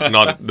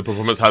not the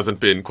performance hasn't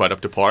been quite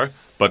up to par,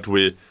 but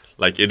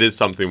it is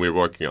something we're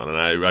working on, and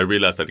I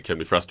realize that it can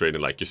be frustrating.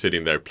 Like, you're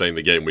sitting there playing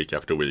the game week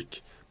after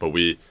week, but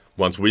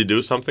once we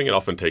do something, it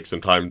often takes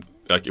some time.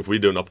 Like, if we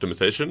do an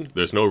optimization,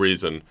 there's no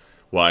reason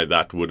why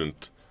that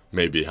wouldn't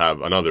maybe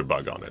have another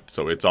bug on it.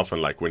 So it's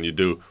often like when you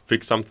do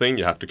fix something,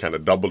 you have to kind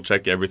of double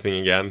check everything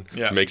again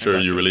to make sure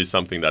you release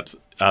something that's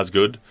as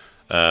good.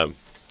 So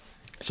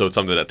it's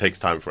something that takes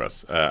time for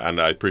us, and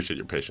I appreciate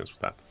your patience with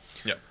that.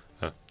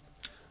 Yeah.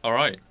 All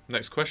right,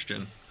 next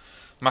question.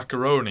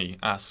 Macaroni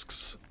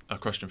asks a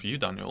question for you,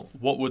 Daniel.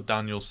 What would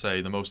Daniel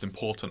say the most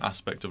important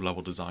aspect of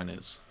level design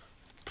is?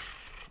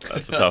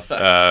 That's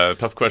a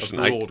tough question.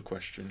 A broad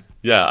question.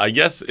 Yeah, I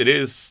guess it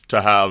is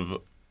to have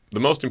the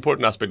most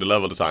important aspect of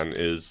level design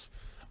is,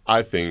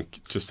 I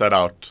think, to set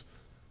out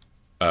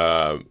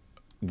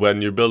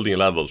when you're building a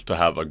level to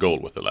have a goal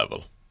with the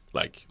level.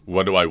 Like,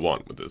 what do I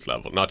want with this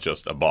level? Not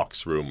just a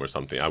box room or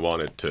something. I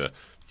want it to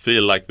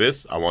feel like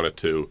this. I want it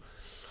to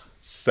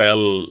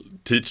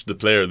teach the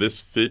player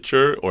this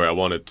feature, or I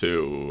want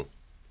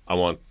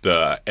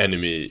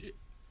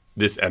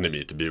this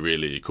enemy to be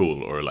really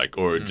cool,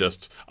 or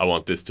just I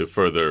want this to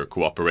further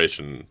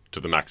cooperation to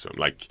the maximum.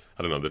 Like,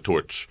 I don't know, the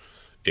torch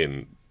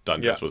in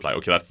Dungeons was like,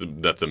 okay,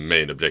 that's the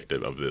main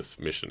objective of this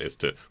mission, is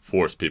to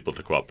force people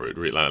to cooperate.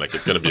 Really, like,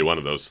 it's going to be one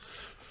of those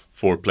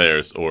 4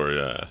 players or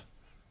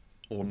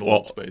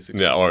not,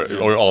 basically. Yeah,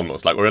 or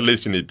almost, like, or at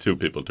least you need 2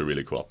 people to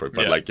really cooperate.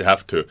 But like, you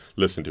have to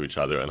listen to each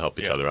other and help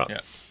each other out.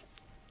 Yeah.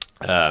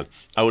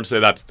 I would say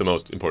that's the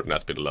most important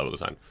aspect of level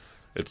design.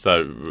 It's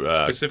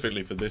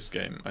specifically for this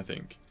game, I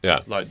think.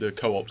 Yeah. Like, the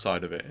co-op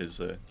side of it is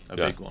a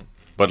big one.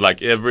 But,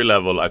 like, every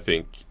level, I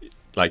think,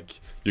 like,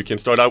 you can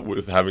start out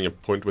with having a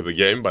point with the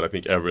game, but I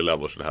think every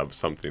level should have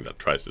something that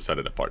tries to set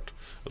it apart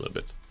a little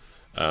bit.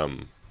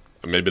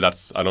 Maybe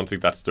I don't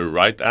think that's the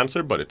right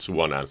answer, but it's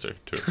one answer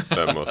to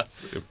the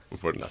most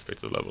important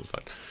aspects of level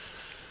design.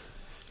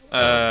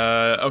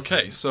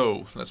 Okay,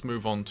 so let's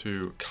move on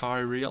to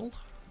Kyriel.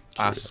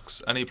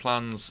 Asks, any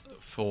plans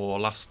for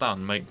Last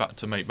Stand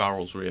to make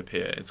barrels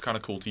reappear? It's kind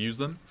of cool to use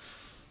them,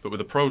 but with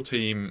a pro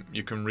team,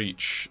 you can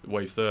reach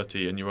wave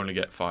 30 and you only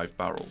get 5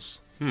 barrels.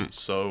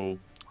 So,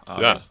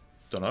 I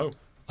don't know.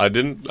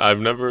 I've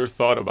never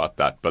thought about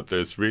that, but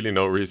there's really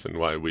no reason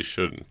why we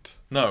shouldn't.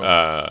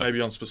 No, maybe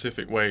on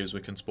specific waves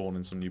we can spawn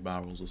in some new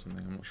barrels or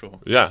something. I'm not sure.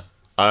 Yeah,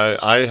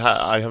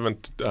 I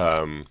haven't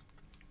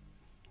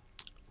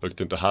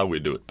looked into how we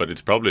do it, but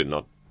it's probably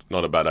not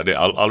a bad idea.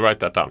 I'll write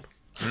that down.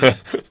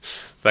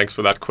 Thanks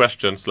for that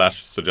question /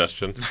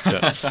 suggestion.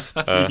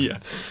 Yeah,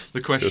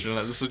 the question,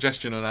 the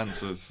suggestion and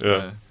answers.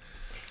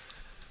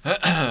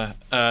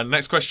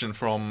 Next question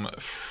from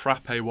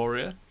Frappe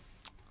Warrior.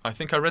 I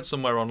think I read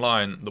somewhere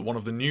online that one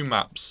of the new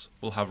maps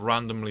will have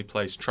randomly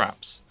placed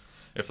traps.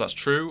 If that's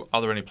true,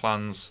 are there any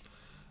plans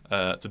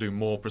to do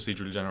more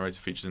procedurally generated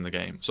features in the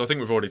game? So I think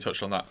we've already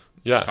touched on that.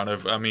 Yeah. Kind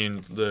of. I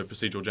mean, the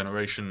procedural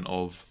generation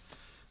of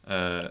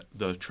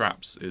the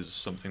traps is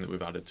something that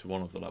we've added to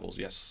one of the levels.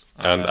 Yes.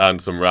 And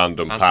some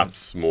random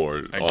paths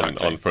more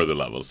on further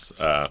levels.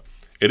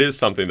 It is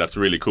something that's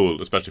really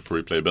cool, especially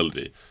for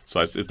replayability.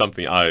 So it's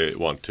something I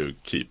want to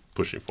keep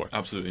pushing for.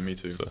 Absolutely, me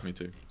too. Me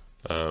too.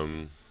 Do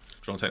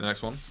you want to take the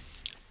next one?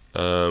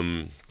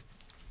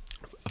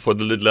 For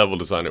the lead level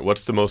designer,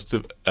 what's the most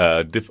John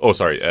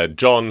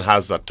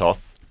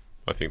Hazatoth,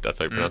 I think that's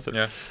how you pronounce it.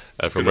 Yeah.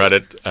 From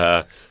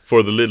Reddit.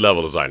 For the lead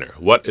level designer,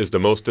 what is the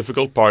most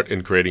difficult part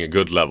in creating a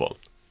good level?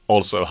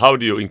 Also, how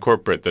do you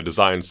incorporate the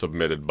design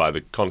submitted by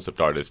the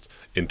concept artist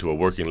into a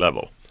working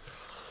level?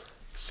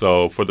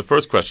 So for the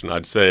first question,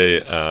 I'd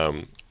say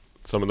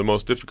some of the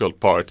most difficult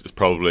part is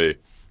probably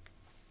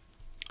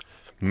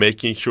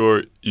making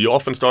sure you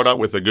often start out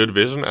with a good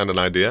vision and an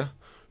idea,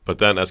 but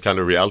then as kind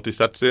of reality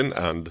sets in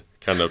and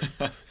kind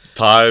of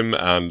time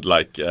and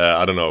like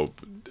I don't know,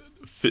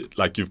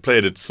 like you've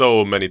played it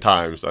so many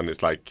times and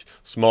it's like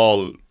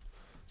small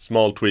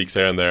tweaks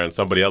here and there, and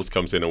somebody else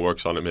comes in and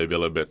works on it maybe a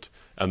little bit,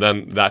 and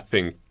then that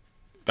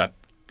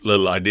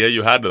little idea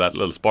you had, or that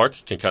little spark,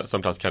 can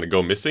sometimes kind of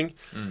go missing,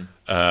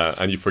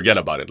 and you forget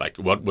about it. Like,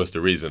 what was the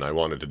reason I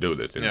wanted to do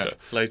this?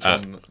 Later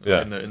on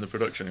in the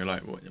production, you're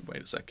like,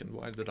 wait a second,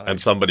 why did I?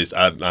 And somebody's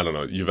I don't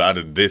know, you've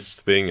added this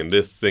thing and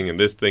this thing and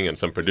this thing, and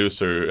some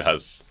producer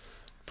has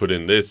put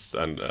in this,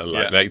 and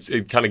like,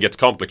 it kind of gets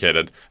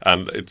complicated,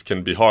 and it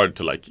can be hard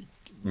to like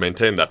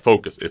maintain that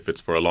focus if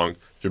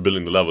you're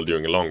building the level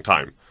during a long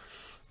time,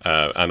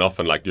 and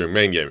often like during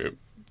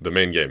the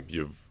main game,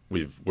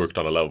 we've worked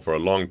on a level for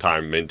a long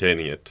time,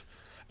 maintaining it,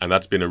 and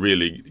that's been a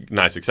really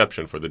nice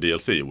exception for the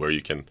DLC, where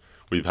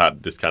we've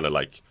had this kind of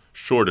like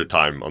shorter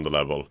time on the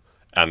level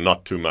and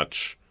not too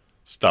much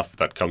stuff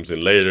that comes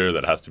in later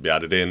that has to be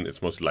added in.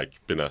 It's mostly like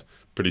been a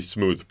pretty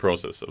smooth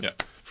process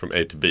from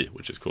A to B,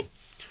 which is cool.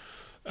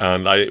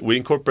 And we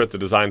incorporate the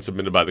design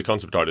submitted by the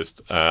concept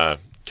artist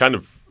kind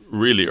of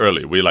really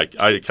early.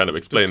 I kind of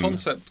explain. Does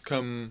concept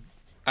come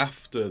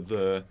after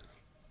the?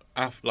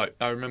 Like,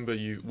 I remember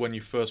when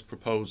you first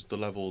proposed the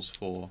levels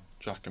for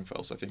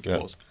Drachenfels, I think it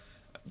was.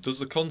 Does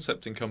the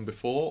concepting come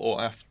before or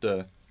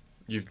after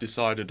you've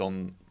decided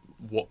on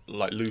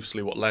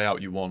loosely what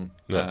layout you want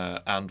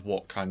and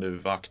what kind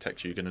of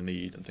architecture you're going to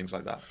need and things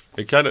like that?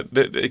 It kind of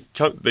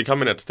they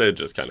come in at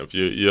stages. Kind of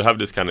you have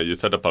this kind of, you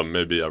set up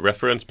maybe a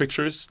reference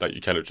pictures that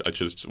you kind of, I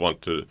just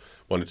want it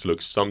to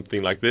look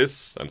something like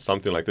this and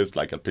something like this.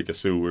 Like, I'll pick a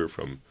sewer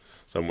from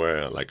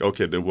somewhere, like,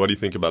 okay, what do you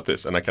think about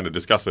this? And I kind of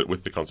discuss it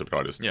with the concept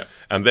artist. Yeah.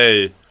 And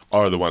they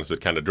are the ones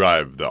that kind of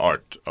drive the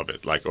art of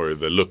it, like, or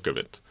the look of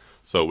it.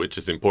 So, which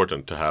is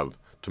important to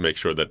make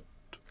sure that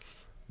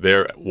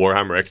they're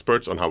Warhammer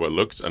experts on how it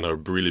looks, and a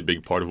really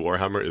big part of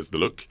Warhammer is the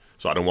look.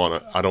 So I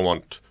don't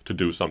want to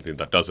do something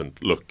that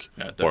doesn't look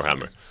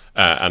Warhammer.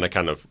 And I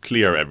kind of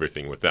clear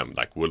everything with them.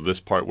 Like, will this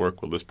part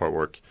work? Will this part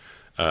work?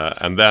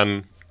 And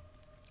then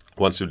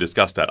once you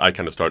discuss that, I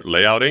kind of start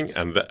layouting,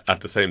 and at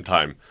the same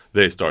time,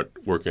 they start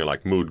working on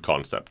like mood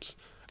concepts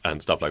and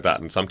stuff like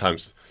that. And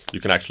sometimes you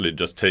can actually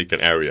just take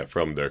an area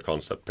from their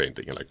concept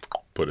painting and like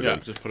put it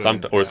in.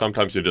 Or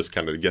sometimes you just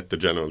kind of get the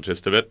general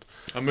gist of it.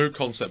 A mood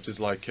concept is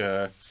like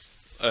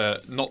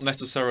not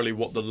necessarily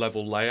what the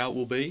level layout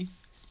will be,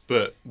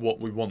 but what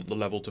we want the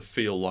level to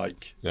feel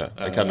like. Yeah,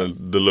 and kind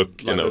of the look,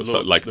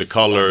 the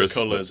colors. The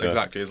colours,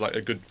 exactly. It's like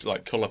a good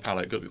colour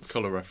palette, good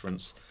colour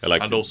reference. Yeah,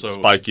 like, and also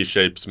spiky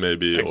shapes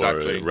maybe,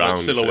 exactly, or round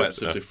like silhouettes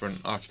shapes, of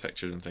different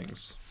architecture and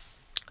things.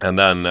 And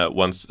then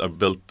once I've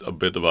built a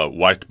bit of a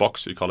white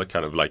box, you call it,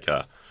 kind of like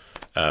a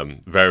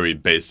very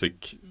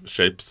basic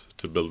shapes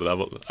to build the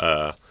level.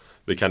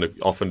 They kind of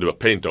often do a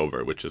paint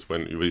over, which is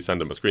when we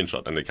send them a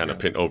screenshot and they kind of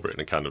paint over it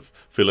and kind of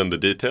fill in the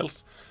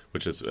details,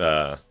 which is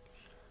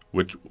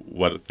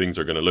what things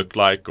are going to look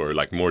like, or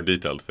like more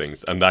detailed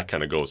things, and that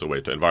kind of goes away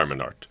to environment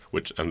art,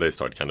 and they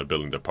start kind of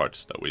building the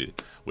parts that we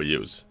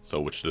use, so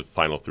which the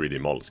final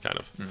 3D models kind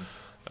of.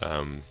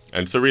 And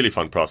it's a really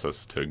fun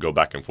process to go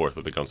back and forth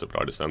with the concept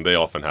artist, and they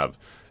often have,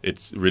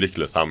 it's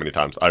ridiculous how many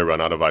times I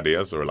run out of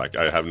ideas, or like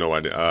I have no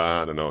idea,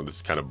 I don't know,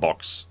 this kind of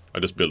box, I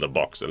just build a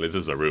box and this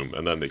is a room,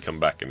 and then they come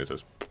back and it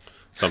says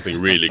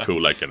something really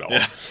cool, like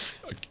a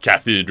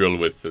cathedral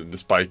with the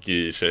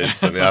spiky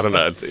shapes, and I don't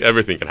know,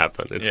 everything can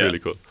happen. It's really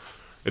cool.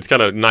 It's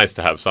kind of nice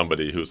to have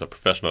somebody who's a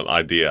professional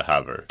idea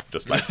haver.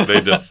 Just like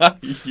they just,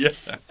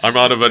 I'm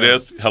out of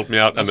ideas, help me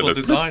out. That's what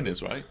design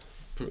is, right?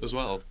 As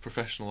well,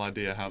 professional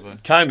idea haver.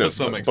 Kind of,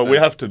 but we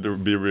have to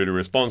be really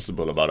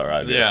responsible about our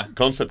ideas. Yeah.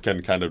 Concept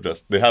can kind of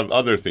just, they have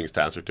other things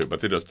to answer to,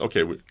 but they just,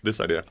 okay, this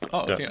idea.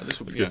 Oh, yeah, this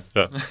would be good.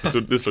 Yeah,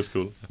 this looks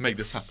cool. Make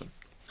this happen.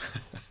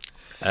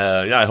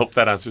 I hope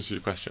that answers your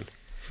question.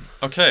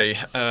 Okay,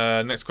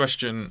 next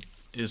question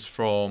is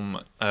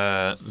from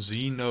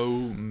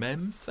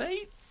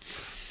Xenomemphate?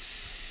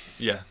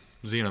 Yeah,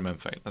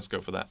 Xenomemphate. Let's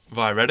go for that.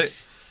 Via Reddit.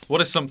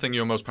 What is something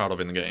you're most proud of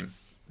in the game?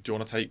 Do you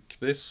want to take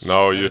this?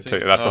 No, you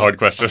take. That's a hard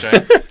question.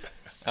 Okay.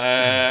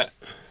 I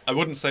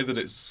wouldn't say that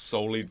it's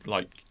solely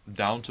like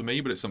down to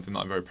me, but it's something that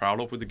I'm very proud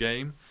of with the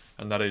game,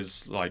 and that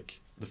is like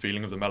the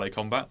feeling of the melee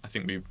combat. I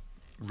think we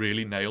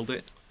really nailed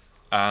it,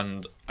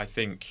 and I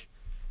think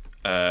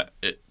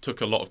it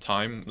took a lot of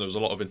time. There was a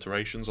lot of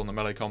iterations on the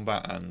melee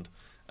combat, and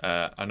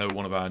I know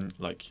one of our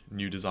like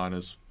new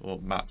designers, or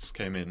Mats,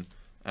 came in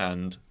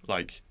and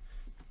like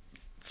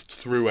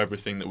threw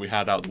everything that we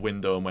had out the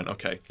window and went,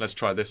 okay, let's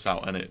try this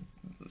out, and it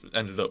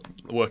ended up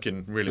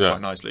working really quite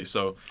nicely.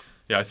 So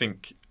yeah, I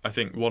think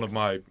one of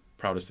my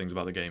proudest things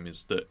about the game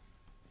is that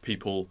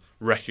people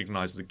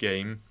recognize the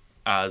game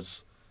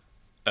as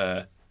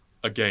a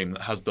game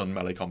that has done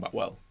melee combat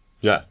well.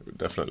 Yeah,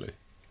 definitely.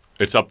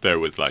 It's up there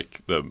with like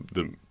the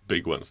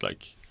big ones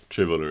like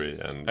Chivalry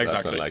and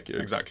exactly,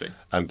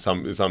 and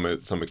some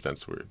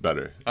extents were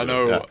better. I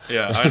know.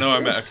 I know. I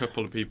met a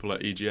couple of people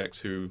at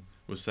EGX who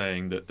was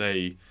saying that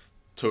they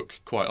took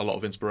quite a lot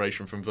of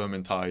inspiration from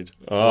Vermintide,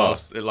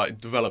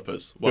 like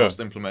developers, whilst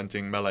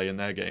implementing melee in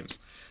their games.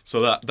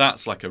 So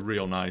that's like a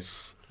real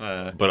nice.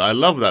 But I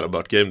love that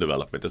about game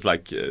development. It's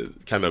like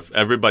kind of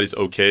everybody's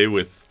okay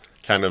with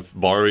kind of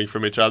borrowing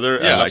from each other.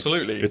 Yeah, and like,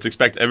 absolutely. It's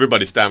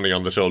everybody standing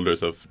on the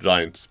shoulders of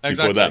giants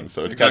before them,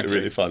 so it's kind of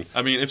really fun.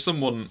 I mean, if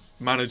someone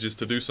manages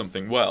to do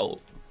something well,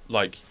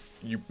 like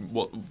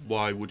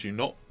why would you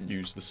not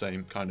use the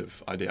same kind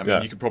of idea? I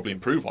mean, you could probably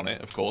improve on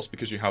it, of course,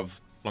 because you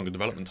have longer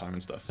development time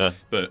and stuff. Yeah.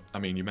 But I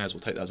mean, you may as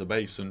well take that as a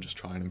base and just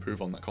try and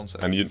improve on that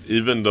concept. And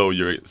even though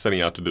you're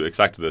setting out to do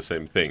exactly the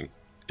same thing,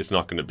 it's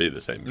not going to be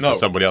the same. No,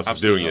 somebody else is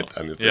doing not. it,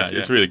 and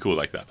it's really cool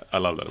like that. I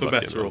love that. For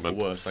about better or for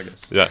worse, I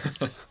guess. Yeah.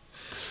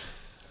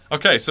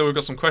 Okay, so we've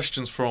got some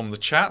questions from the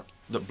chat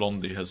that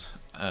Blondie has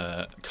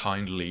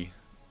kindly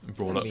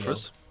brought up for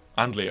us.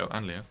 And Leo.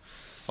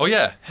 Oh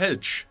yeah,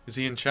 Hedge. Is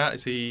he in chat?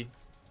 Is he?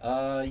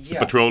 Is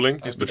patrolling?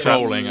 He's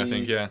patrolling, I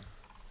think. Yeah.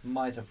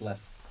 Might have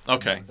left.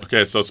 Okay.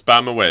 Okay, so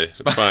spam away. It's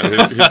fine.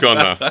 He's gone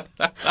now.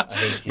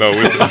 No,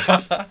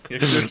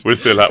 we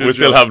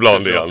still have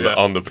Blondie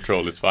on the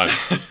patrol. It's fine.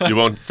 You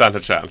won't stand a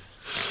chance.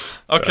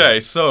 Okay,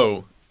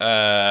 so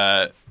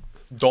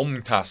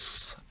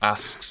Domcast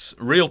asks,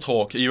 real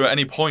talk, are you at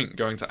any point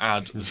going to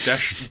add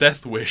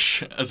Death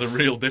Wish as a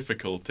real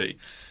difficulty?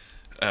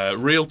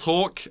 Real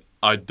talk,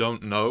 I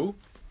don't know.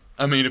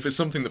 I mean, if it's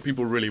something that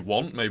people really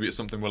want, maybe it's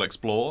something we'll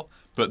explore.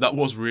 But that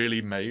was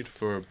really made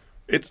for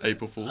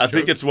April Fool's. I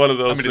think it's one of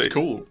those. I mean, it's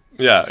cool.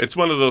 Yeah, it's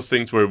one of those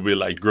things where we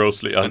like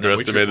grossly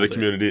underestimated the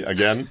community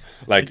again.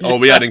 Like,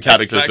 we had in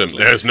Cataclysm.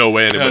 Exactly. There's no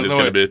way anybody's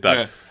going to beat that.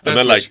 Yeah. And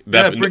then like,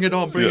 bring it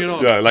on.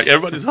 Yeah, like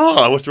everybody's,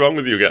 what's wrong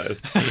with you guys?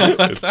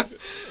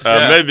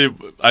 Maybe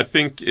I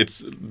think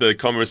the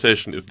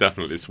conversation is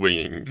definitely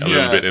swinging a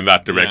little bit in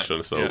that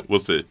direction. So we'll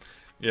see.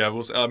 Yeah,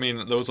 we'll see. I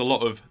mean, there was a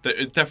lot of.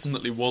 It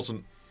definitely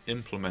wasn't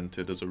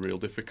implemented as a real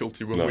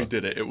difficulty when we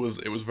did it. It was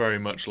very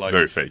much like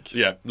very fake.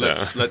 Yeah,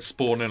 let's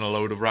spawn in a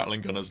load of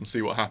rattling gunners and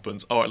see what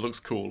happens. Oh, it looks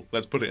cool.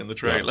 Let's put it in the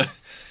trailer.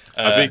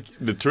 I think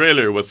the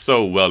trailer was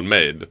so well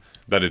made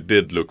that it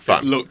did look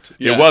fun.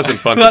 It wasn't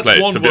fun to play,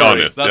 to be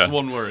honest. That's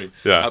one worry.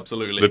 Yeah,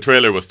 absolutely. The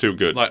trailer was too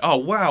good. Like, oh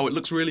wow, it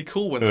looks really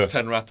cool when there's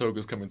 10 rat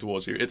ogres coming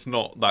towards you. It's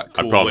not that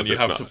cool when you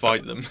have to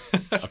fight them.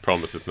 I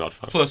promise it's not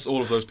fun. Plus,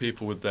 all of those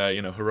people with their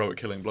heroic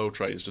killing blow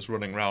trays just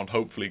running around,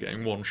 hopefully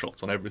getting one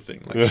shots on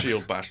everything, like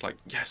shield bash. Like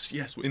yes,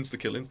 insta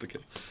kill.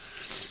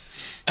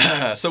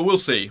 So we'll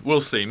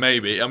see.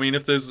 Maybe. I mean,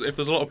 if there's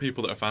a lot of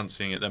people that are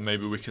fancying it, then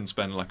maybe we can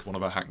spend like one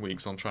of our hack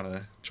weeks on trying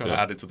to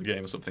add it to the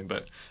game or something.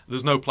 But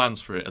there's no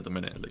plans for it at the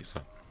minute, at least.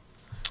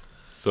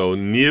 So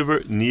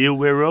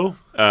Neowero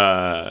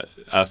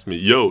asked me,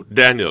 "Yo,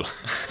 Daniel,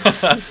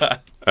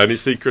 any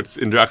secrets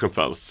in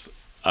Drachenfels?"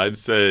 I'd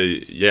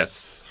say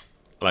yes.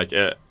 Like,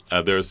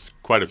 there's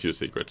quite a few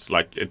secrets.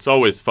 Like, it's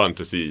always fun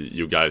to see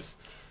you guys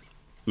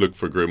look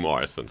for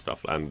grimoires and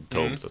stuff and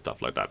tomes and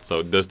stuff like that.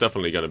 So there's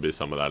definitely going to be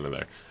some of that in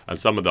there, and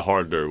some of the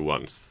harder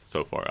ones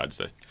so far, I'd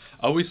say.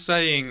 Are we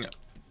saying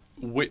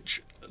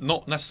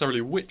not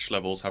necessarily which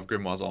levels have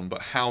grimoires on,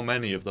 but how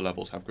many of the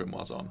levels have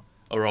grimoires on?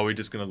 Or are we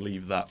just going to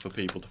leave that for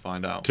people to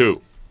find out?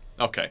 2.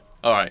 Okay.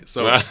 All right.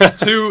 So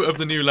 2 of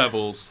the new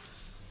levels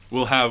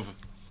will have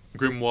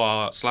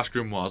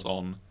grimoires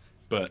on,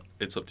 but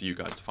it's up to you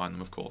guys to find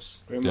them, of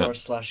course.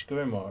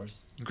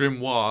 Grimoire/grimoires.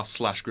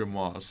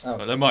 Grimoire/grimoires.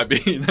 Oh. There might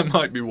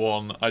be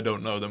one. I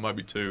don't know. There might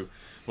be 2.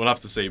 We'll have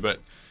to see. But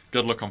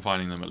good luck on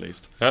finding them at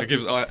least. Yeah.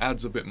 It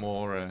adds a bit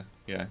more.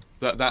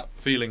 That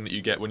feeling that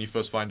you get when you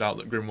first find out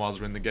that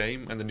grimoires are in the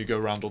game, and then you go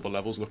around all the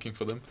levels looking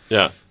for them.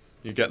 Yeah.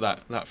 You get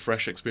that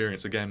fresh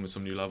experience again with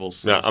some new levels.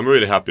 So. Yeah, I'm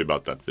really happy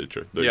about that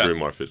feature, the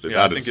grimoire feature. It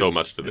added so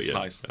much to the game.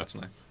 Nice. That's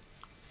nice.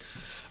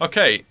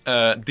 Okay,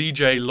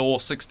 DJ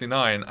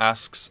Law69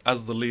 asks,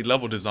 as the lead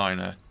level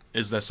designer,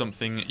 is there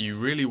something you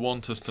really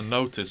want us to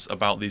notice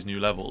about these new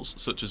levels,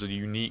 such as a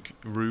unique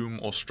room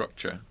or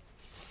structure?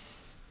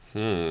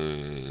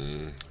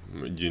 Unique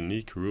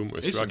room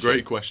or structure? These are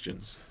great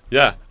questions.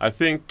 Yeah, I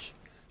think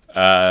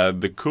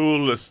the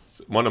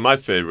coolest, one of my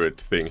favorite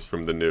things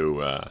from the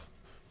new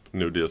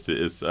DLC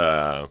is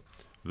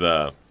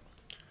the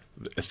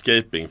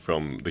escaping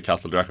from the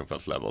Castle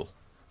Drachenfels level,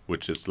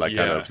 which is like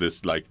kind of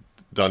this like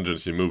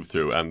dungeons you move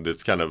through, and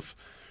it's kind of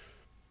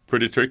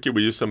pretty tricky.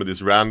 We use some of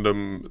these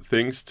random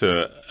things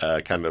to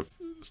kind of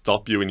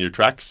stop you in your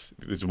tracks.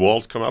 These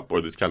walls come up, or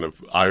these kind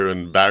of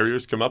iron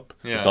barriers come up,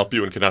 to stop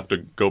you, and can have to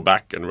go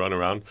back and run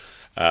around.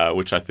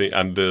 Which I think,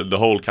 and the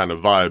whole kind of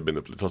vibe in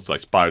it's also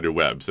like spider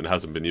webs, and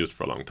hasn't been used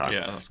for a long time.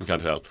 Yeah, that's cool. You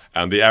can't tell.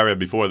 And the area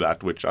before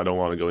that, which I don't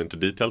want to go into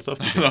details of,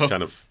 because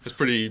it's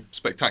pretty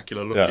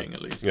spectacular looking,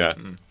 at least. Yeah.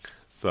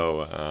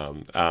 So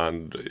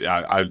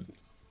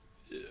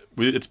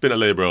it's been a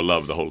labor of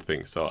love, the whole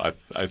thing. So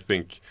I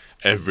think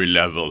every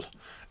level,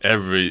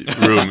 every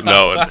room,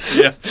 but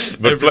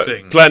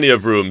plenty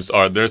of rooms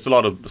there's a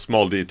lot of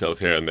small details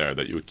here and there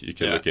that you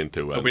can look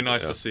into. It'll be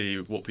nice to see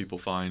what people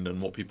find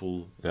and what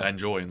people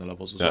enjoy in the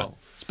levels as well.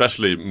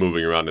 Especially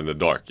moving around in the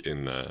dark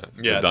in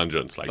the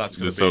dungeons. Like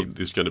there's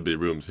going to be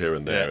rooms here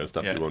and there and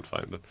stuff you won't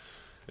find.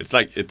 it's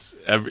like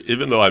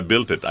even though I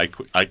built it,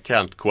 I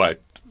can't quite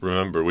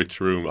remember which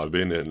room I've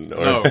been in.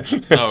 Or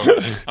No.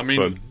 I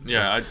mean,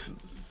 But-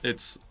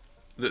 it's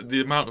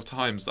the amount of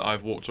times that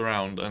I've walked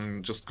around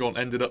and just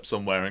ended up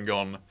somewhere and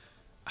gone,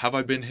 have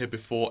I been here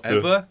before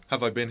ever? Yeah.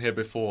 Have I been here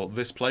before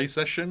this play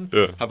session?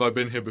 Yeah. Have I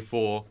been here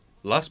before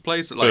last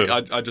place? Like,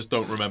 Yeah. I just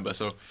don't remember.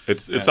 So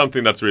It's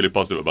something that's really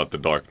positive about the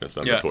darkness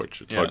and the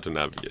torch. It's Yeah. hard to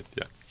navigate.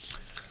 Yeah.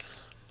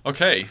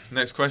 Okay,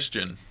 next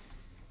question.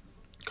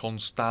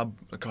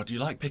 God, you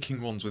like picking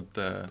ones with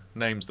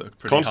names that are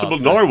pretty Constable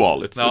hard to-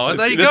 Narwhal. It's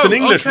there you it's go. an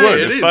English Okay, word.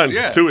 it It's is, fine.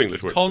 yeah. 2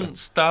 English words.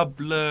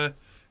 Constable.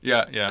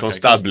 Yeah. Okay.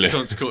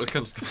 Constable.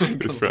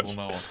 Constable French.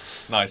 Narwhal.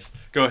 Nice.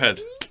 Go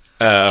ahead.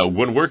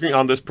 When working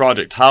on this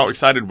project, how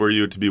excited were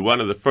you to be one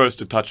of the first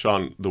to touch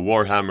on the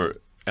Warhammer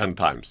End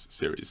Times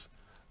series?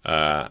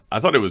 I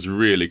thought it was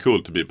really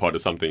cool to be part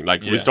of something.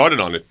 Like, we Yeah. started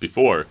on it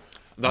before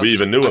we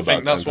even knew I about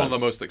think that's End one of the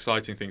Times. most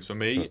exciting things for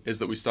me is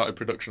that we started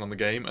production on the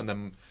game, and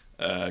then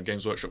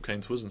Games Workshop came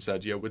to us and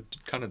said, "Yeah, we're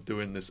kind of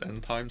doing this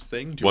End Times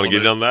thing. Do you Wanna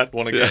get in on that?"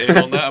 Want to get in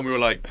on that?" And we were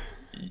like,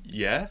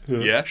 "Yeah,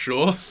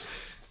 sure."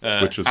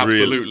 Which was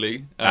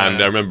absolutely.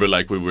 And I remember,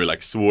 like, we were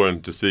like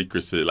sworn to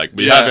secrecy. Like,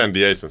 we Yeah. have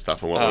NDAs and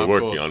stuff on what we're of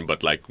working course. on,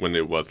 but like when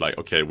it was like,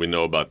 okay, we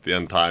know about the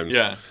End Times.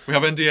 Yeah, we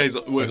have NDAs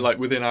like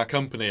within our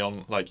company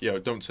on like,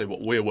 don't say what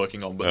we're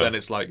working on, but Yeah. then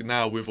it's like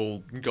now we've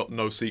all got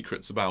no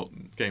secrets about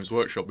Games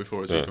Workshop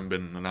before it's even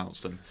been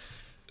announced. And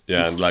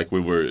Yeah, and like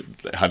we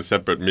had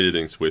separate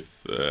meetings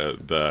with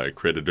the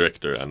creative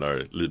director and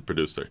our lead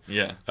producer.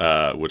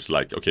 yeah, Which,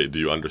 like, okay, do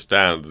you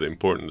understand the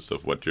importance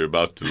of what you're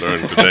about to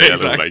learn today?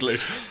 exactly.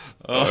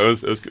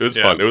 It was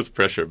Yeah. fun. It was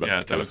pressure, but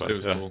Yeah, kind of fun. it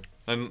was cool.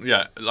 And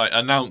yeah, like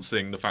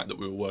announcing the fact that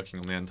we were working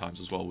on the End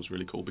Times as well was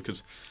really cool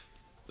because,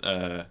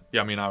 I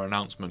mean, our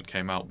announcement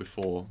came out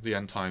before the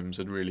End Times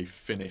had really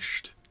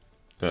finished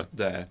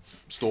their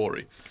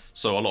story.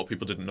 So a lot of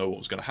people didn't know what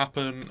was going to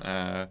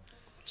happen.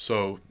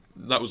 So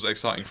that was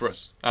exciting for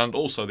us. And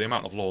also the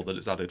amount of lore that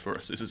it's added for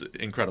us is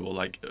incredible.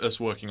 Like, us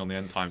working on the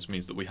End Times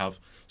means that we have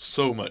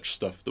so much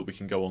stuff that we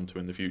can go on to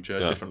in the future,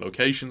 different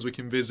locations we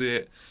can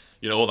visit,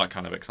 all that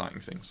kind of exciting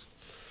things.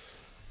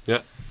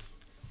 Yeah.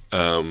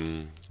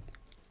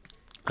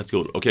 That's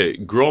cool. Okay,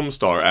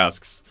 Gromstar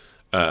asks,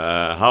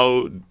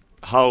 how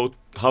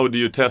do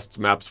you test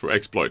maps for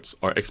exploits?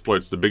 Are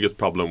exploits the biggest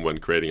problem when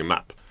creating a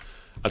map?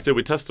 I'd say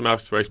we test the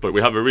maps for exploit.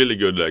 We have a really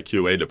good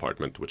QA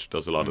department which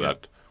does a lot of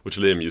that, which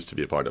Liam used to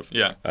be a part of.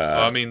 Yeah.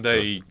 I mean,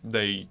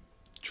 they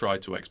try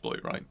to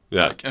exploit, right?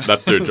 Yeah, Like,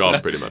 that's their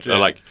job pretty much. Yeah.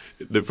 And like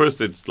the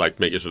first, it's like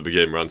making sure the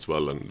game runs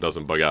well and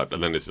doesn't bug out,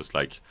 and then it's just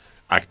like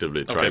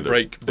actively trying to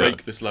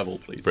break this level,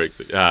 please.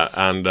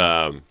 And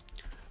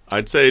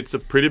I'd say it's a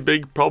pretty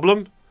big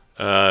problem.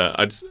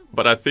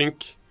 But I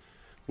think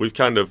we've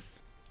kind of,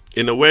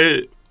 in the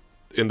way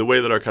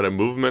that our kind of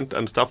movement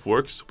and stuff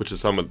works, which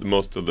is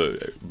most of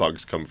the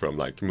bugs come from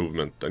like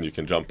movement, and you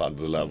can jump out of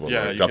the level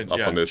or jump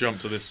up on this. Jump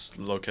to this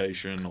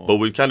location. Or... But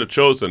we've kind of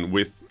chosen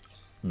with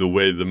the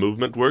way the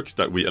movement works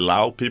that we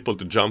allow people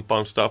to jump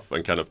on stuff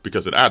and kind of,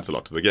 because it adds a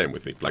lot to the game, we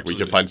think. Like, we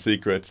can find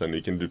secrets and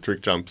you can do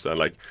trick jumps, and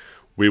like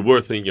we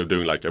were thinking of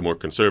doing like a more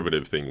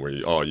conservative thing where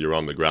you're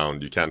on the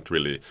ground, you can't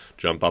really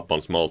jump up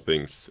on small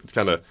things. It's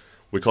kind of,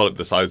 we call it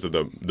the size of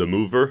the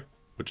mover,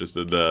 which is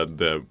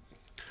the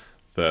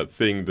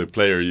thing the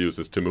player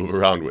uses to move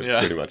around with,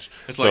 pretty much.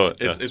 It's like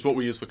it's what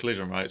we use for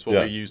collision, right? It's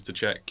what we use to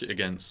check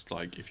against,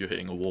 like, if you're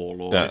hitting a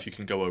wall or if you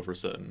can go over a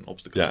certain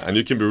obstacle. Yeah, and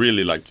you can be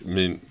really like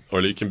you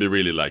can be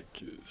really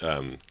like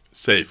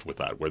safe with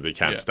that, where they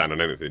can't stand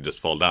on anything, just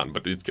fall down.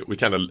 But we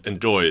kind of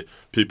enjoy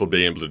people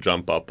being able to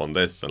jump up on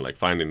this and like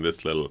finding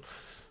this little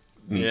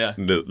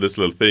this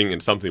little thing,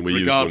 and something we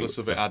regardless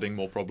of it adding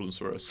more problems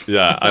for us.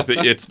 Yeah, I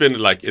think it's been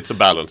like, it's a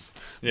balance.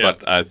 Yeah.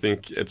 But I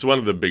think it's one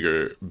of the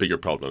bigger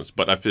problems.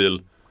 But I feel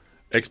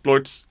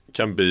exploits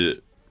can be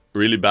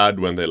really bad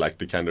when they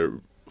kind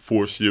of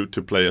force you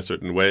to play a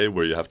certain way,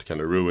 where you have to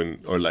kind of ruin,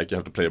 or like you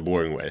have to play a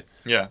boring way.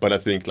 Yeah. But I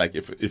think like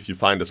if you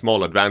find a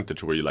small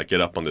advantage where you like get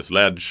up on this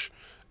ledge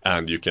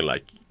and you can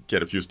like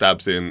get a few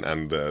stabs in,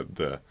 and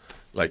or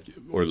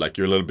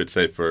you're a little bit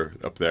safer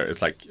up there,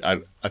 it's like I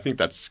think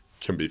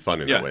can be fun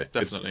in a way.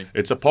 Definitely.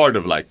 It's a part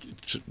of like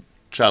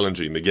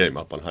challenging the game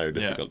up on higher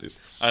difficulties.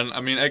 And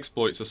I mean,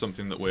 exploits are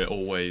something that we're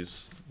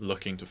always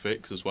looking to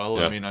fix as well.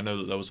 Yeah. I mean, I know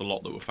that there was a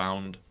lot that were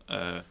found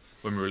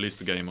when we released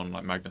the game on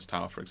like Magnus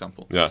Tower, for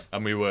example. Yeah.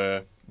 And we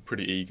were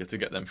pretty eager to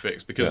get them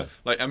fixed because,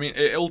 like, I mean,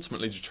 it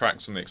ultimately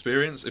detracts from the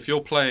experience. If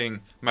you're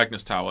playing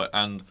Magnus Tower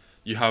and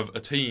you have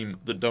a team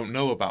that don't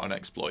know about an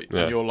exploit,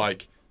 and you're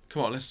like,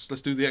 come on, let's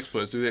do the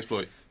exploit, let's do the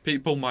exploit.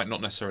 People might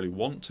not necessarily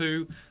want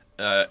to.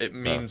 It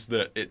means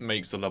that it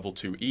makes the level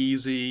too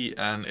easy,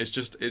 and it's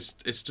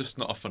just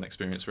not a fun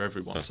experience for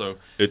everyone. So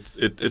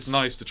it's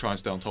nice to try and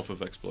stay on top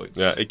of exploits.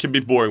 Yeah, it can be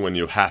boring when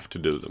you have to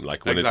do them.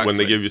 Like when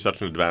they give you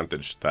such an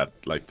advantage that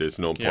like there's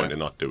no point in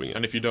not doing it.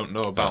 And if you don't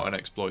know about an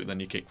exploit,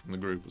 then you kick from the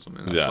group or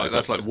something.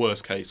 That's like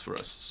worst case for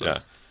us. So. Yeah.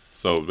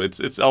 So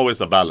it's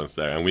always a balance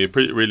there, and we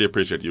really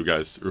appreciate you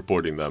guys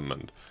reporting them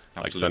and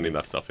like sending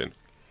that stuff in.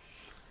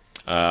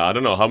 I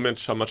don't know how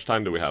much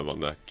time do we have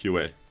on the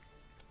QA?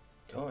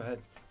 Go ahead.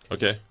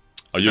 Okay.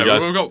 Are you Yeah,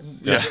 guys? we've got,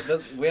 yeah.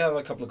 We have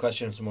a couple of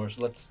questions more,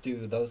 so let's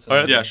do those.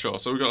 Alright. Yeah, sure.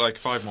 So we've got like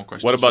 5 more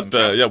questions. What about from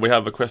chat. yeah? We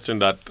have a question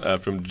that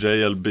from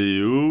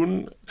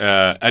JLBUN.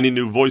 Any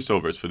new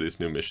voiceovers for these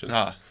new missions?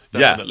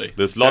 Definitely. Yeah,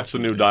 there's lots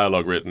of new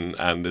dialogue written,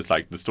 and it's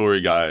like the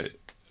story guy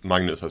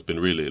Magnus has been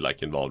really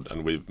like involved,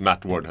 and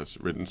Matt Ward has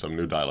written some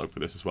new dialogue for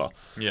this as well.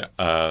 Yeah.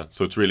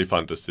 So it's really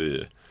fun to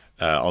see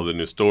all the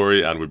new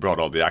story, and we brought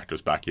all the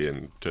actors back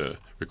in to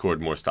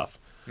record more stuff.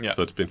 Yeah.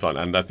 So it's been fun,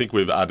 and I think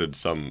we've added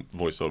some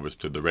voiceovers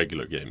to the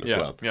regular game as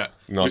well. Yeah.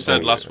 Not We said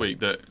only- last week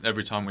that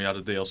every time we add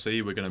a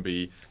DLC, we're going to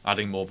be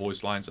adding more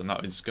voice lines, and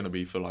that is going to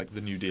be for like the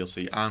new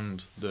DLC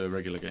and the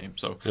regular game.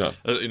 So, Yeah.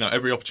 you know,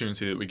 every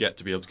opportunity that we get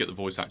to be able to get the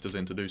voice actors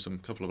in to do some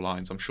couple of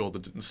lines, I'm sure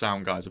the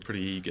sound guys are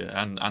pretty eager,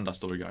 and our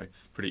story guy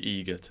pretty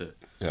eager to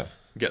Yeah.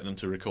 get them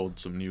to record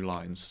some new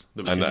lines.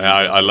 That we And can use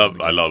I elsewhere in love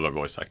the I game. love our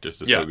voice actors.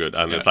 They're Yeah, so good,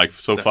 and yeah, it's like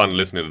so definitely. fun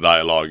listening to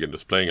dialogue and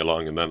just playing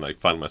along, and then like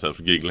find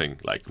myself giggling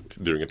like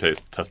during a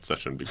test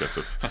session because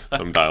of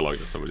some dialogue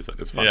that somebody said.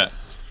 It's fun. Yeah.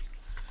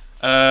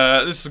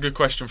 This is a good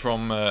question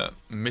from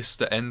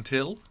Mr.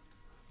 Entil.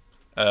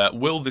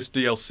 Will this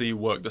DLC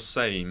work the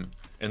same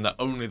in that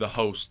only the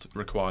host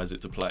requires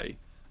it to play?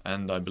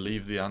 And I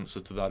believe the answer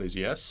to that is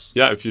yes.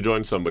 Yeah, if you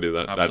join somebody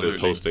that is Absolutely.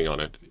 hosting on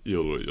it,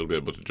 you'll be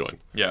able to join.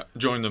 Yeah,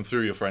 join them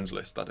through your friends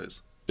list. That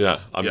is. Yeah,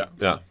 Yeah.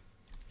 yeah.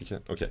 You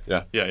can. Okay,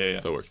 yeah. Yeah.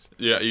 So it works.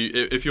 Yeah,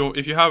 if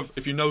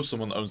you know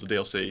someone that owns the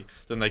DLC,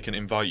 then they can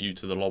invite you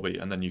to the lobby,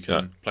 and then you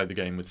can play the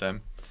game with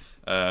them.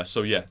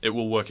 So yeah, it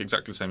will work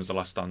exactly the same as the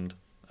Last Stand,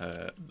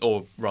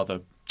 or rather,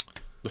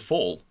 the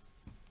Fall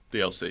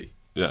DLC.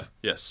 Yeah.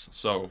 Yes.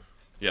 So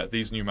yeah,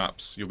 these new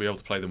maps, you'll be able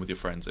to play them with your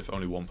friends if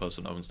only one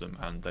person owns them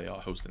and they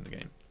are hosting the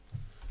game.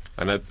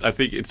 And I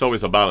think it's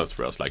always a balance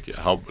for us.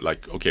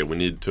 Okay, we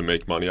need to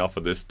make money off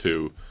of this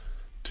to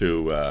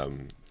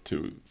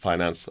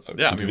finance.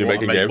 Yeah, I mean, we want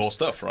to making make games. more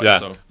stuff, right? Yeah,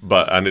 So,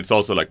 and it's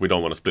also like we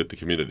don't want to split the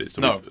community.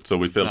 So No.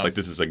 we felt No. like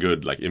this is a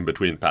good like in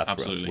between path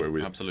absolutely, for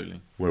us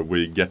absolutely. where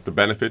we get the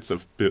benefits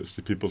of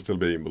people still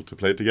being able to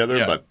play together,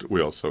 Yeah. but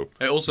we also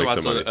It also make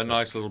adds some money. a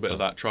nice little bit of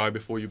that try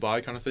before you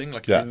buy kind of thing.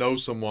 Like if Yeah. you know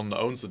someone that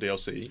owns the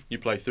DLC, you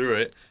play through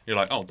it, you're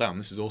like, oh damn,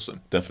 this is awesome.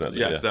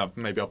 Definitely, Yeah, yeah.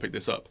 maybe I'll pick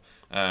this up.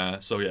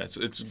 So yeah,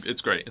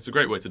 it's great. It's a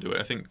great way to do it.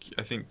 I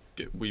think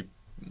we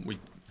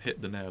hit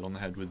the nail on the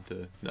head with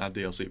our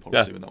DLC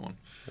policy with that one.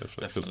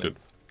 Definitely. Feels good.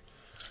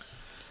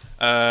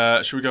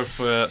 Should we go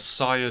for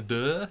Sire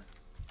Dur?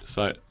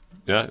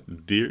 Yeah,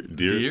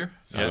 deer.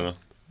 I don't know.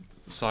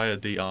 Sire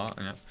DR.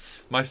 Yeah.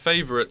 My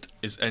favourite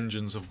is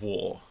Engines of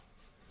War.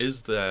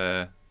 Is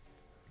there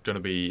going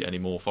to be any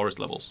more forest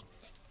levels?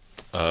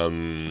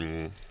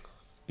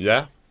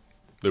 Yeah,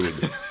 there will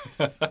be.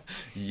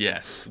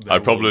 Yes. I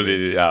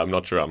probably, I'm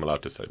not sure I'm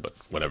allowed to say, but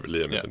whatever,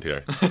 Liam isn't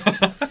here.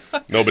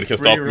 Nobody can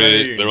Free stop me.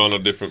 reign. They're on a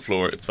different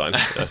floor, it's fine.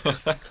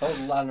 Yeah.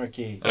 Total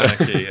anarchy.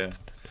 Anarchy, yeah.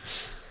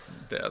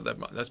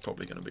 There's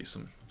probably going to be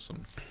some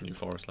new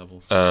forest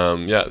levels.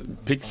 Yeah,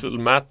 Pixel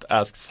Matt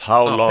asks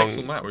how long.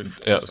 Pixel Matt, we've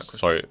Yeah, asked that question.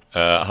 sorry.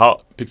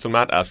 Pixel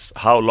Matt asks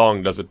how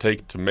long does it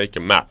take to make a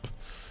map?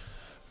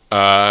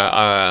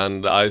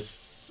 And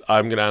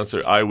I'm gonna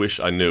answer. I wish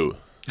I knew.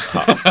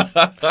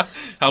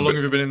 How long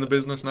have you been in the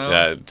business now?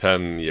 Yeah,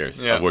 10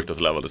 years. Yeah. I've worked as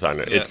a level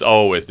designer. Yeah. It's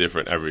always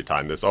different every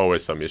time. There's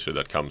always some issue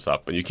that comes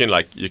up, and you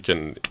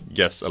can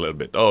guess a little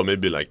bit. Oh,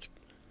 maybe like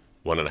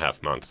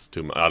 1.5 months,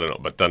 2 months. I don't know.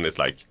 But then it's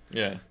like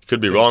Yeah. it could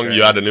be Things wrong. You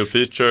change. add a new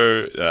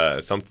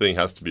feature. Something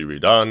has to be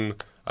redone.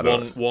 I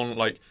don't know. One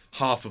like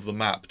half of the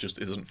map just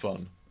isn't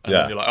fun. And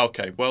Yeah. then you're like,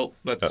 okay, well,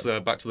 let's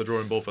back to the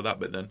drawing board for that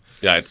bit then.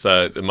 Yeah, it's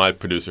my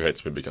producer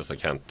hates me because I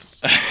can't.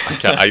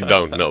 I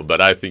don't know,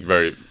 but I think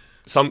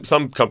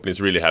some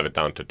companies really have it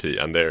down to T,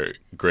 and they're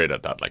great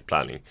at that, like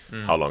planning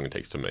how long it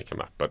takes to make a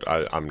map. But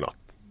I'm not.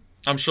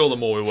 I'm sure the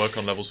more we work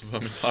on levels for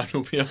Vermintide,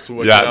 we'll be able to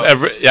work Yeah,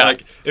 it out.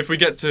 Like if we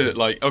get to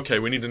like, okay,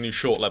 we need a new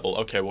short level.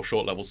 Okay, well,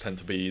 short levels tend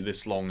to be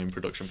this long in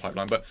production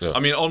pipeline. But Yeah. I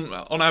mean,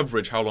 on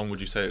average, how long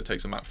would you say it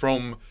takes a map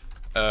from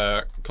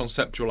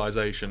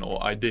conceptualization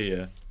or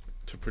idea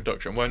to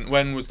production?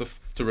 When was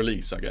to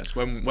release? I guess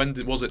when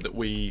was it that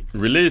we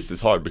release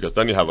is hard because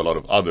then you have a lot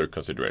of other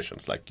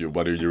considerations, like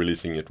what are you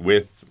releasing it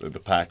with, the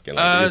pack, and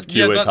like is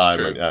QA that's time.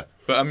 true. And, yeah.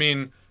 But I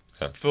mean,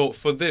 Yeah.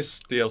 for this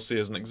DLC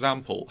as an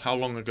example, how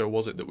long ago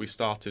was it that we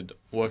started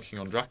working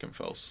on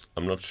Drachenfels?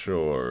 I'm not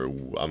sure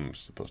I'm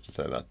supposed to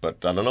say that, but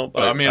I don't know.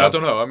 But I mean, I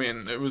don't know. I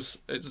mean,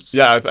 it's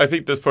Yeah, I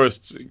think the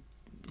first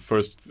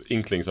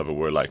inklings of it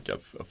were like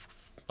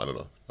I don't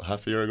know, a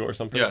half a year ago or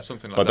something. yeah,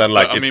 something like But that. then,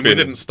 like, I it's mean, we been-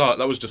 didn't start.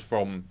 That was just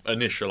from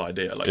initial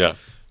idea. Like, Yeah.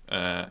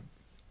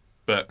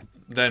 But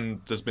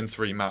then there's been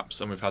 3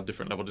 maps, and we've had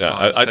different level Yeah,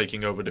 designs I-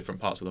 taking over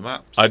different parts of the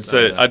maps. I'd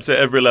say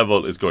every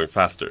level is going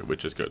faster,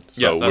 which is good.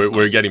 So Yeah, that's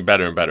we're nice. getting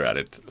better and better at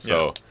it. So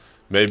Yeah.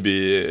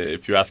 maybe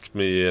if you ask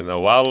me in a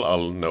while,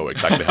 I'll know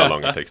exactly how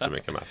long it takes to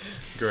make a map.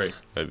 great.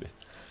 Maybe.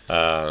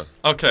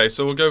 Okay,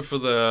 so we'll go for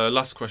the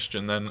last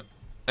question then.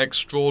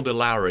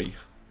 Extraordinary.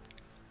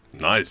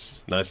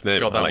 Nice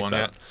name. Got that I like one,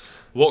 that. yeah.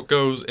 What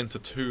goes into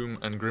Tome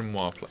and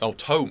Grimoire?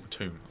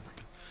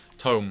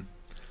 Tome.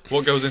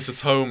 What goes into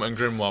Tome and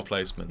Grimoire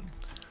placement?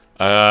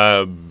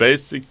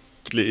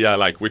 Basically, yeah,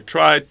 like we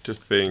try to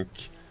think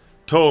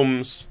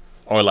tomes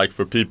are like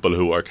for people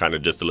who are kind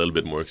of just a little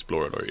bit more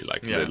exploratory.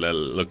 Like they'll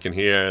look in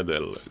here,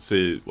 they'll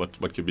see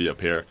what could be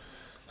up here.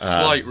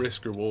 Slight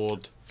risk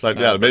reward. Yeah,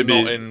 but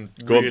maybe not in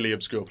really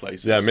obscure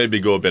places. Yeah, maybe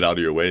go a bit out of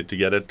your way to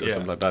get it or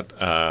something like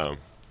that.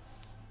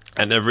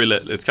 And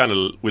it's kind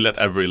of we let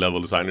every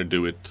level designer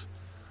do it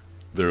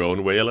their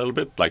own way a little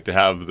bit. Like they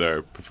have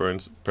their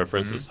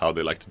preferences, how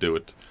they like to do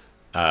it,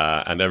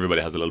 and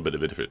everybody has a little bit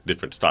of a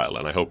different style.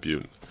 And I hope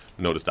you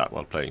notice that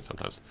while playing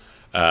sometimes.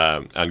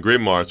 And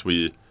Grimoires,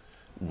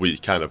 we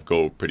kind of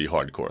go pretty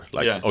hardcore.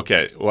 Like,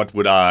 okay, what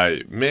would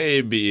I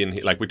maybe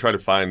like we try to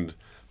find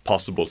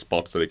possible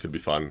spots that it could be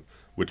fun,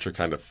 which are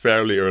kind of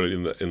fairly early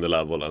in the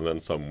level, and then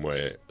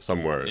somewhere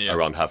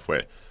around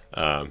halfway.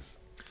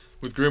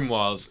 With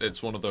Grimoires,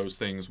 it's one of those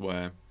things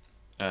where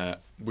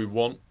we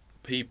want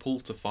people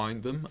to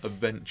find them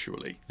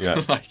eventually.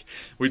 Yeah. Like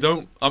we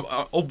don't.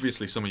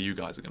 Obviously, some of you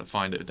guys are going to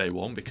find it day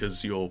one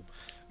because you're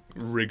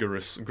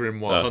rigorous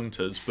Grimoire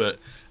hunters, but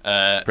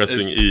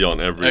pressing E on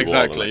every wall.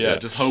 Exactly. Yeah,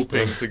 just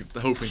hoping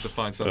to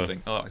find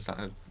something. Oh, is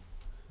that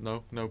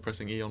no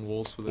pressing E on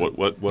walls for the...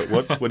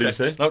 What did you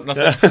say? No,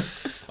 nothing.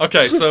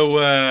 Okay, so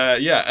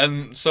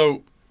and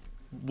so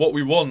what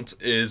we want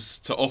is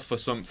to offer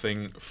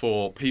something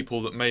for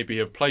people that maybe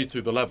have played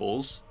through the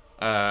levels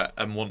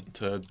and want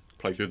to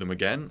play through them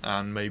again,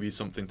 and maybe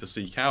something to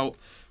seek out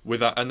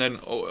with that. And then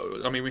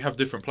I mean, we have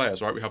different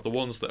players, right? We have the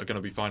ones that are going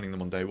to be finding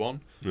them on day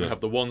one. We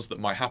have the ones that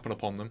might happen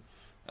upon them,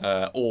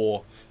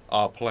 or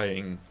are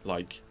playing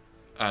like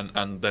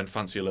and then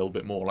fancy a little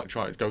bit more, like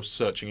try to go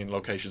searching in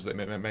locations that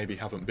maybe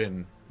haven't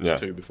been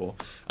to before.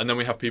 And then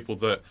we have people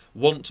that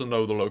want to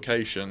know the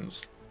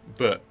locations,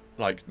 but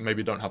like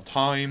maybe don't have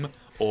time,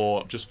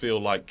 or just feel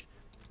like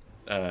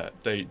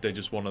they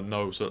just want to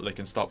know so that they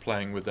can start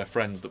playing with their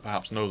friends that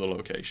perhaps know the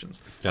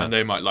locations. And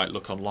they might like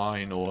look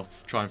online or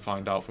try and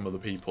find out from other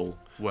people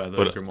where the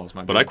Grimoires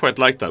might be. But I quite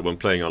like that when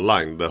playing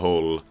online, the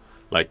whole,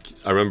 like,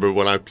 I remember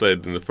when I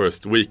played in the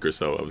first week or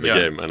so of the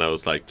game, and I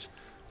was like,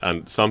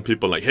 and some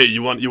people like, hey,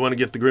 you want to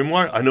get the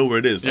Grimoire? I know where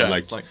it is. Yeah, I'm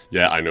like,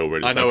 yeah, I know where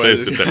it is. I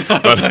placed it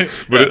there.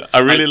 But I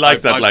really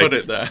like that. I put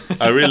it there.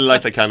 I really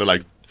like that kind of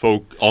like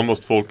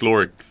almost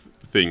folkloric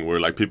thing where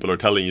like people are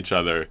telling each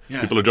other,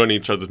 people are joining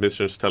each other's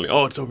missions, telling,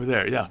 oh, it's over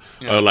there,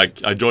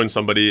 like I joined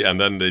somebody and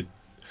then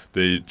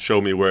they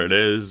show me where it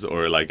is,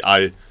 or like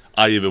I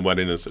even went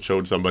in and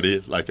showed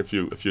somebody like a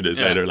few days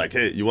later, like,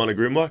 hey, you want a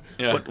Grimoire?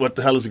 What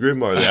the hell is a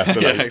Grimoire? They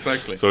asked, like,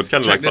 exactly. So it's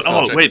kind of like,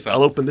 oh wait,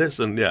 I'll open this,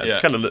 and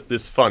it's kind of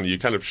this fun. You're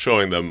kind of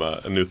showing them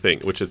a new thing,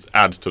 which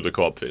adds to the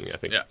co-op feeling, I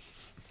think. Yeah.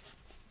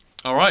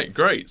 All right,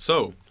 great.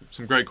 So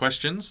some great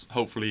questions.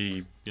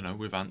 Hopefully,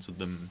 we've answered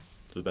them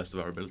to the best of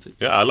our ability.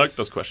 Yeah, I like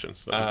those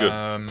questions. That was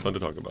good. Fun to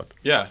talk about.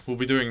 Yeah, we'll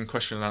be doing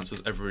question and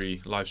answers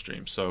every live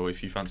stream. So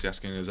if you fancy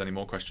asking us any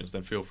more questions,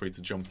 then feel free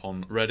to jump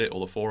on Reddit or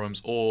the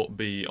forums, or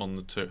be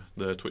on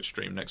the Twitch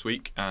stream next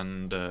week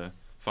and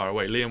fire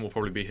away. Liam will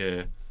probably be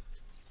here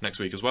next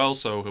week as well,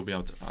 so he'll be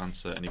able to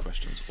answer any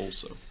questions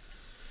also.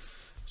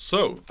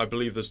 So I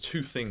believe there's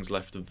 2 things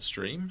left of the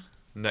stream.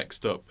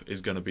 Next up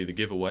is going to be the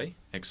giveaway.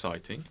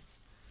 Exciting.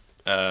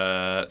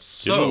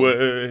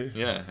 Giveaway.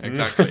 Yeah,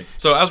 exactly.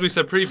 So as we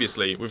said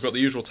previously, we've got the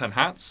usual 10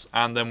 hats,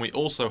 and then we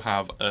also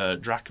have a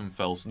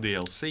Drachenfels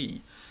DLC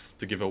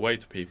to give away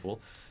to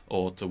people,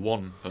 or to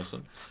one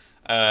person.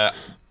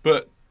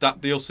 But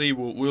that DLC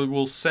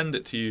we'll send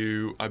it to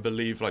you, I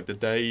believe, like the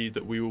day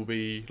that we will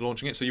be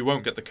launching it. So you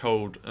won't get the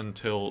code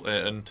until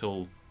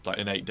like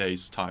in 8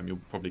 days' time. You'll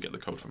probably get the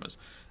code from us,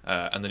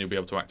 and then you'll be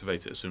able to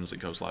activate it as soon as it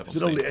goes live on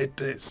Steam. Is it only 8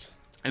 days?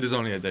 It is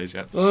only 8 days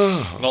yet.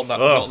 Not that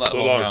long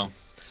now.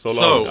 So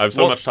long. I have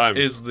so much time.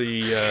 Is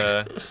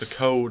the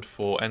code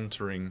for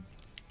entering?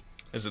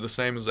 Is it the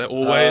same as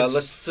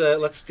always?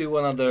 Let's do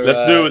one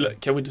other.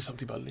 Can we do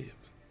something about Liam?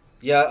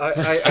 Yeah,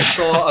 I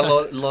saw a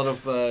lot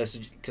of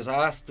because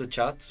I asked the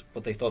chat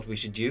what they thought we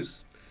should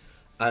use,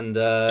 and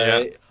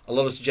a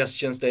lot of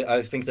suggestions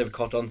I think they've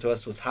caught on to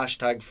us was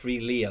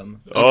 #FreeLiam.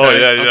 Oh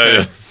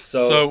yeah.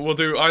 So we'll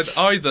do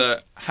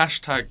either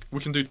hashtag.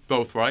 We can do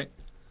both, right?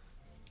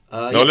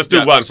 No, let's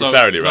do one for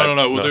clarity, right?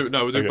 No,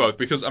 we'll do both,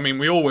 because I mean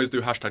we always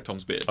do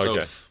 #Tom'sBeard.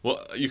 So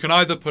you can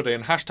either put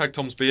in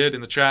 #Tom'sBeard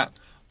in the chat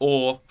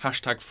or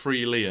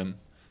 #FreeLiam.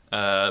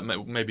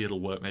 Maybe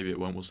it'll work, maybe it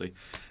won't. We'll see.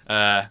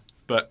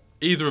 But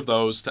either of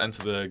those to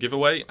enter the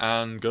giveaway,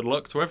 and good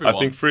luck to everyone. I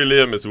think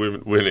FreeLiam is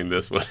winning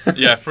this one.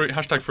 Yeah,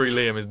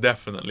 #FreeLiam is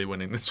definitely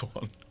winning this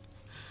one.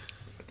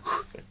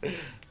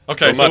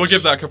 Okay, so we'll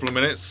give that a couple of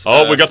minutes.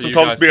 Oh, we got some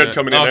Tom'sBeard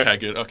coming in. Okay,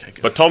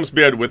 good. But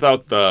Tom'sBeard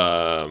without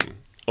the.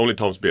 Only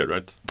Tom'sBeard,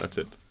 right? That's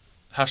it.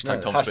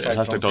 #Tom'sBeard.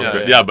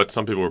 #Tom'sBeard. Yeah, but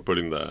some people were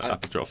putting the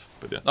apostrophe.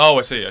 But yeah. Oh,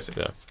 I see.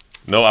 Yeah.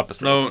 No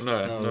apostrophe.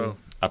 No.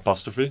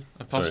 Apostrophe.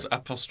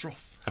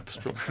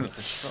 Apostrophe.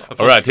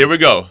 All right, here we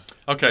go.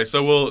 Okay,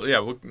 so we'll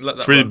let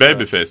that. Free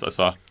babyface, I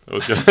saw. It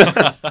was good.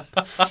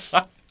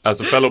 As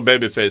a fellow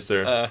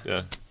babyfacer,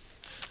 yeah.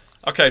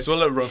 Okay, so we'll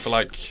let it run for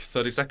like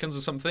 30 seconds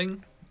or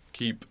something.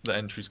 Keep the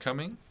entries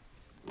coming.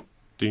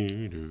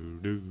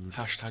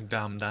 Hashtag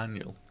damn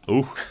Daniel.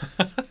 Oh,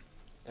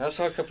 I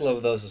saw a couple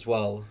of those as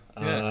well.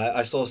 Yeah.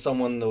 I saw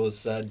someone that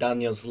was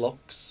Daniel's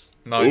locks.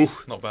 Nice,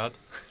 Ooh. not bad.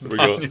 Here we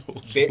go.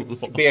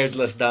 Daniel's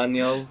Beardless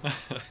Daniel.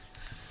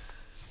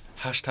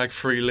 Hashtag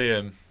free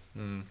Liam.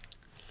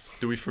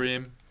 Do we free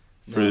him?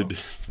 Freed.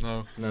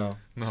 No. No.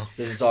 No.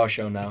 This is our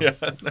show now. Yeah,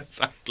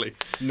 exactly.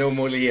 No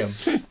more Liam.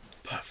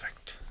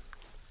 Perfect.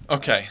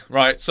 Okay,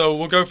 right, so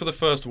we'll go for the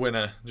first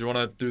winner. Do you want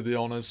to do the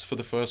honours for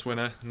the first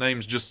winner?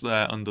 Name's just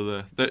there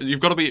under you've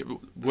got to be...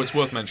 What's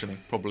worth mentioning,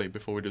 probably,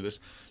 before we do this.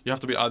 You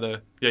have to be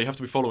you have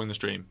to be following the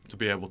stream to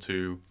be able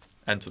to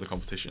enter the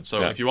competition.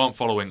 So if you aren't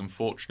following,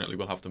 unfortunately,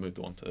 we'll have to move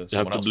on to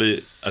someone else. You have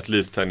to be at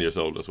least 10 years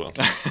old as well.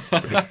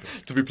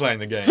 To be playing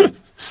the game.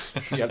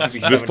 You have to be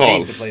This 17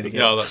 tall. to play the game.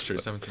 Yeah, that's true,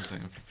 17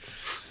 playing.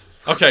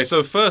 Okay,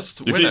 so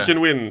first If winner. you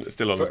can win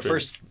still on the stream.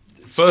 First,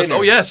 First,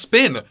 oh yeah,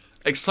 spin!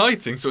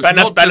 Exciting. So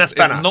Spanner, it's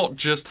spanner. not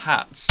just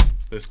hats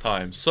this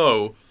time.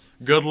 So,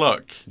 good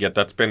luck. Get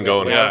that spin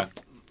going. Yeah,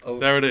 Oh.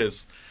 there it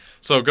is.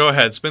 So go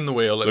ahead, spin the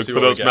wheel. Let's Look see for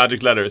what we those get.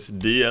 magic letters.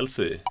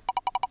 DLC.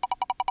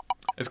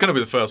 It's going to be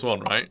the first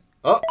one, right?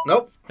 Oh,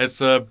 nope.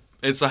 It's a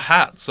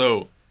hat.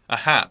 So a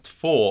hat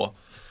for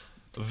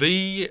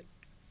the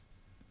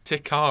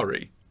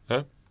Tikari.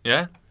 Huh?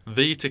 Yeah,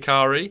 the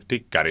Tikari.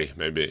 Tikkari,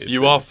 maybe. it's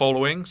You in are it.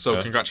 following. So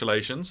Yeah.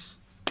 congratulations.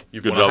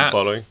 You've Good won a job hat.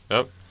 following.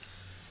 Yep.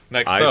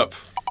 Next I- up.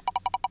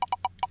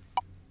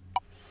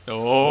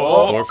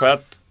 Oh, Dwarf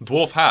hat.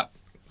 dwarf hat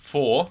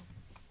for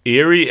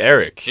Eerie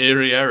Eric.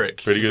 Eerie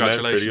Eric. Pretty good name,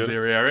 Congratulations, pretty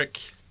good. Eerie Eric.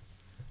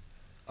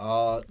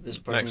 This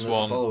person Next doesn't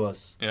one. follow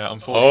us. Yeah,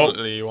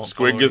 unfortunately, you won't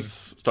follow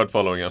Squiggus, start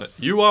following us.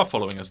 You are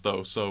following us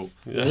though, so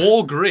Yeah.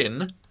 War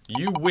Grin,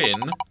 you win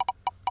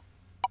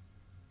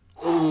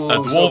Ooh, a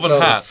so dwarven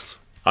close. hat.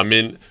 I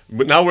mean,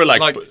 but now we're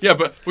like, Yeah,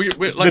 but we're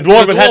like,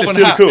 dwarven hat is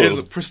still cool. Is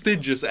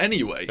prestigious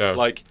anyway. Yeah.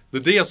 Like the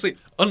DLC,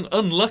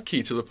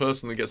 unlucky to the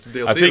person that gets the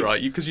DLC think-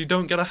 right, because you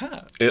don't get a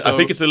hat. I So-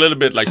 think it's a little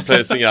bit like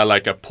placing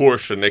like a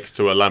Porsche next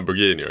to a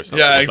Lamborghini or something.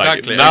 Yeah, It's like,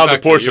 exactly. now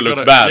exactly. the Porsche You've looks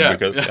gotta- bad yeah,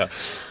 because. yeah. Yeah.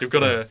 You've got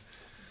to.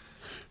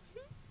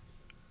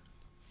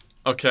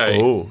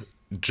 Okay. Oh,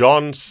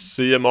 John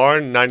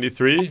CMR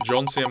 93.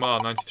 John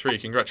CMR 93,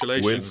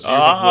 congratulations. Wins- You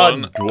have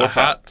won a dwarf hat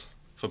hat.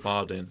 for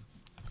Bardin.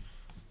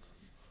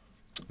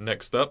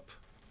 Next up,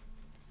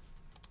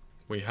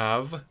 we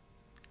have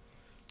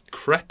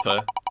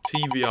Crepper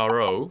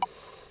TVRO.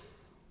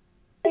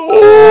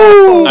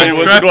 Oh, And he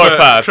wins the dwarf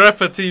hat.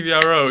 Crepper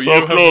TVRO, So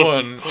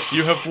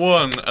you have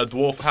won a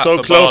dwarf hat So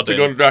for close to Bardin.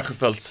 going to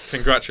Drachenfels.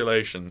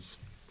 Congratulations.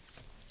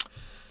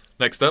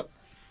 Next up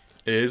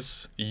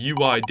is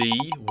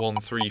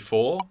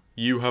UID134.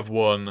 You have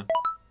won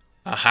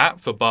a hat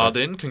for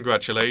Bardin.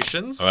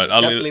 Congratulations. All right,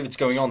 I can't believe it's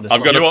going on this I've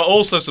long. got You are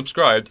also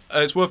subscribed.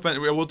 It's worth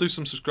mentioning. We'll do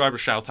some subscriber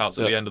shout outs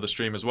at Yeah. the end of the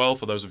stream as well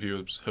for those of you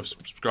who have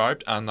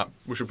subscribed. And that,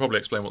 we should probably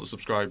explain what the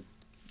subscribe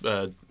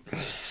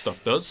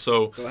stuff does.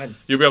 So Go ahead.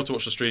 you'll be able to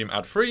watch the stream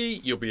ad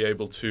free. You'll be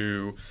able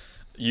to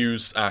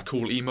use our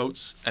cool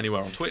emotes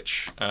anywhere on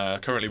Twitch.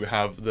 Currently we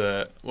have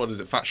the,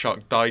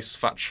 Fatshark Dice,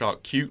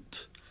 Fatshark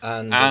Cute,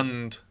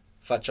 and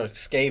Fatshark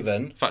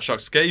Skaven, Fatshark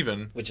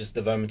Skaven, which is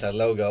the Vermintide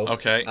logo.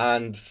 Okay.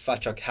 And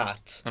Fatshark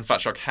Hat. and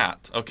Fatshark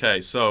Hat.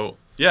 Okay, so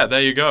yeah,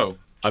 there you go.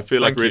 I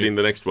feel like Thank you. reading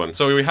the next one.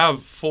 So we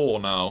have 4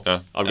 now. Yeah,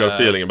 I've got a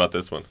feeling about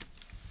this one.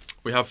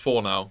 We have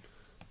 4 now.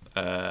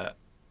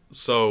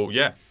 So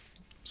yeah,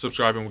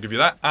 subscribing will give you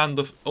that, and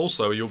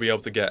also you'll be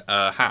able to get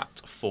a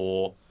hat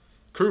for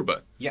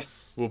Kruber.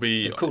 Yes. Will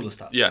be The coolest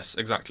hat. Yes,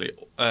 exactly.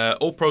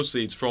 All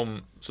proceeds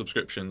from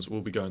subscriptions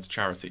will be going to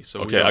charity. So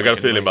we Okay, are I got a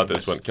making feeling money about from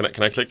this one.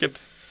 Can I click it?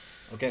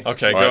 Okay.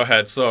 Okay, All go right.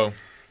 ahead. So,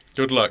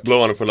 good luck.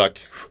 Blow on it for luck.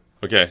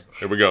 Okay,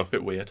 here we go.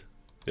 Bit weird.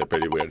 Yeah,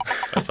 pretty weird.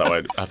 That's how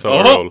I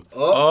Oh. roll.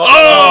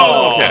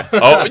 Oh, Okay.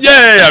 Oh,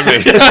 yay!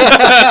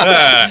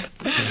 I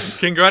mean,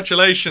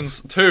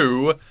 Congratulations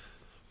to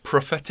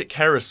Prophetic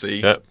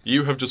Heresy. Yep.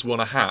 You have just won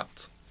a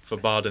hat for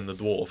Bardin the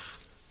Dwarf.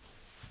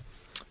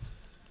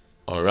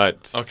 all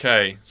right.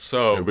 Okay,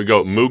 so Here we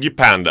go. Moogie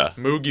Panda.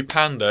 Moogie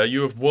Panda,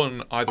 you have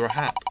won either a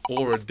hat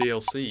or a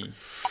DLC.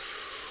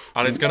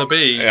 And it's going to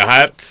be A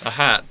hat. a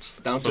hat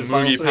down for to the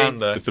final Moogie three.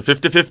 Panda. It's a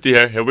 50-50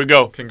 here. Here we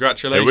go.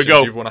 Congratulations, Here we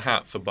go. you've won a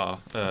hat for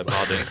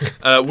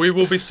Bardin. We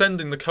will be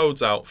sending the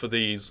codes out for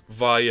these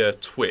via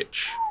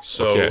Twitch.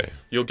 So Okay.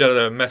 you'll get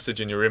a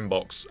message in your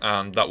inbox,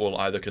 and that will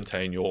either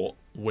contain your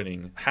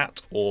winning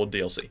hat or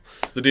DLC.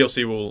 The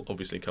DLC will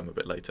obviously come a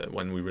bit later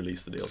when we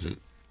release the DLC.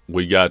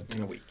 We got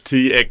In a week.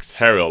 TX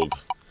Herald.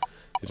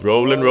 He's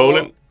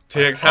rolling.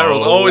 TX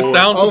Herald. Oh, it's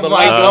down to Oh the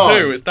my last God.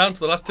 2. It's down to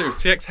the last 2.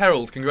 TX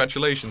Herald,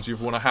 congratulations,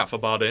 you've won a hat for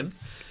Bardin.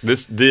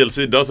 This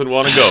DLC doesn't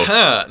want to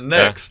go.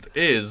 Next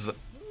is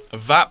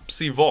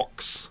Vapsy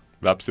Vox.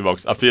 Vapsy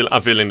Vox.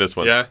 I'm feeling this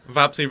one. Yeah,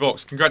 Vapsy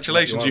Vox.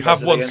 Congratulations, You you wanna have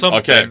press it won again?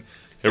 something. Okay,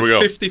 here we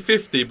go. It's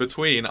 50-50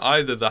 between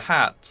either the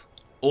hat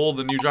or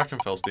the new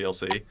Drachenfels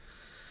DLC.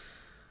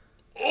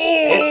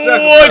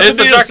 Oh, It's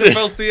the DLC.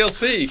 Drachenfels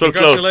DLC. So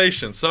close.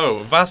 Congratulations.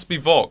 So, Vaspy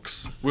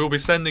Vox, we'll be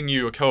sending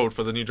you a code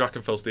for the new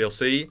Drachenfels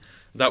DLC.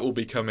 That will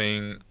be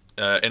coming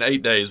in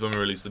 8 days when we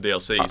release the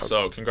DLC.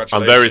 So, congratulations.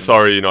 I'm very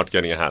sorry you're not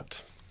getting a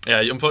hat.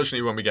 Yeah, unfortunately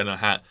you won't be getting a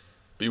hat,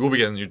 but you will be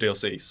getting your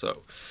DLC,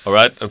 so.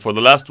 Alright, and for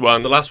the last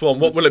one... The last one,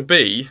 what will it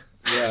be?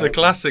 Yeah. The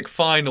classic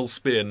final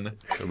spin.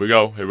 Here we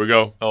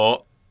go.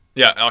 Oh,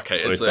 yeah,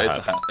 okay, Well, it's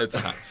a hat. It's a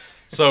hat.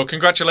 So,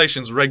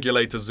 congratulations,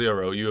 Regulator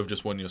Zero. You have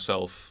just won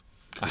yourself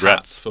a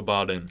hat for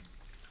Bardin.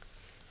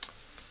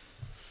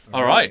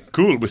 All right.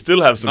 Cool, we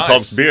still have some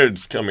Tom's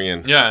Beards coming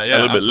in. Yeah, a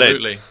little bit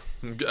absolutely.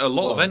 late. A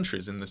lot of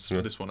entries in this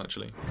one,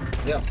 actually.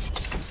 Yeah.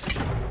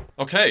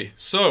 Okay,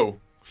 so,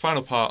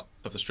 final part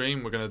of the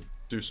stream. We're going to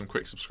do some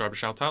quick subscriber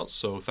shout-outs.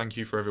 So, thank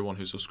you for everyone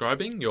who's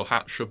subscribing. Your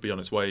hat should be on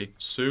its way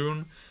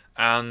soon.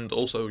 And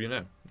also,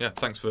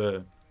 thanks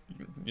for...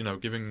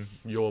 giving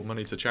your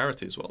money to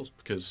charity as well,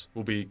 because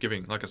we'll be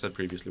giving, like I said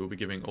previously, we'll be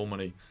giving all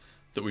money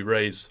that we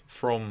raise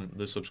from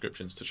the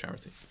subscriptions to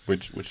charity.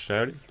 Which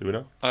charity? Do we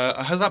know?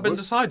 Has that been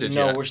decided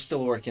yet? No, we're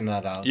still working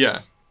that out. Yeah.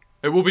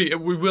 It will be.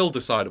 We will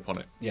decide upon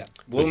it. Yeah.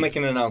 We'll make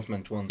an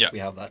announcment once we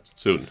have that.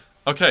 Soon.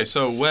 Okay,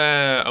 so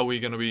where are we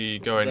going to be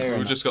going?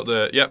 We've just got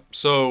the... Yep,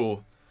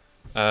 so...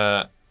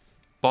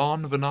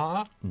 Baron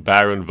Vonar?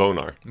 Baron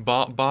Vonar.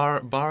 Baron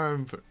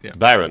Vonar.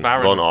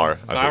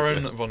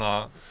 Baron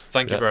Vonar.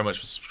 Thank you very much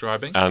for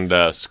subscribing. And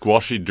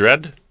Squashy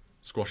Dread.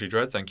 Squashy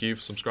Dread, thank you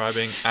for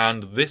subscribing.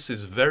 And this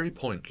is very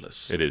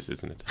pointless. It is,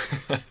 isn't it?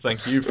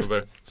 Thank you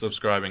for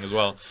subscribing as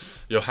well.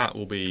 Your hat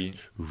will be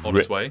on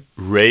its way.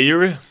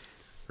 Rayer.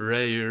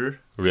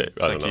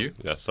 Thank you.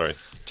 Yeah, sorry.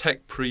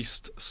 Tech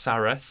Priest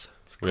Sareth.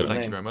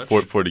 Thank you very much.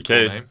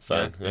 40k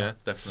fan. Yeah,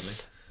 definitely.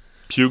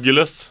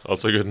 Pugilus,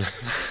 also good.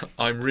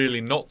 I'm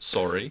really not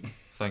sorry.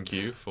 Thank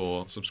you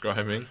for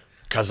subscribing.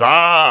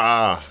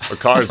 Kaza or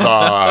Karza.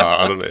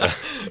 I don't know.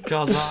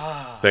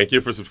 Kaza. Thank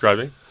you for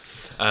subscribing.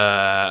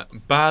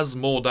 Baz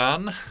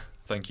Mordan.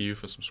 Thank you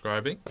for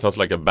subscribing. Sounds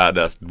like a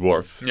badass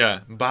dwarf. Yeah,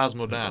 Baz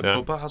Mordan. Yeah.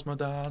 For Baz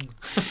Mordan.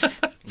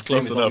 It's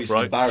close enough,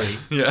 right? Barry.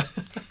 Yeah.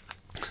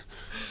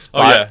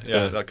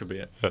 Yeah, that could be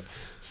it.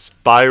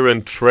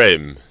 Spirant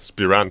Frame.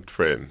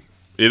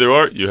 Either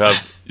or, you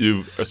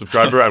a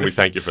subscriber, and we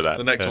thank you for that.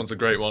 The next one's a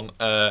great one.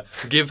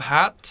 Give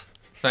Hat.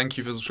 Thank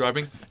you for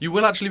subscribing. You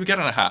will actually be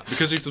getting a hat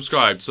because you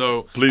subscribed.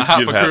 So please a hat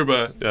give for hat.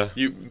 Kruber.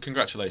 Yeah.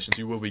 Congratulations.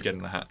 You will be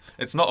getting a hat.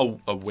 It's not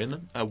a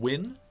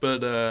win,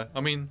 but I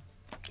mean,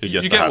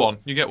 you get one.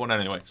 You get one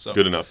anyway. So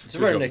good enough. It's a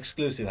very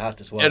exclusive hat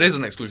as well. It is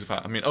an exclusive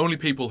hat. I mean, only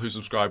people who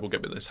subscribe will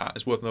get this hat.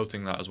 It's worth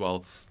noting that as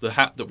well. The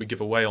hat that we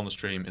give away on the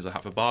stream is a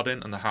hat for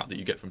Bardin, and the hat that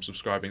you get from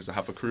subscribing is a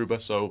hat for Kruber.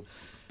 So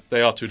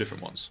they are two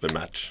different ones. They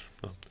match.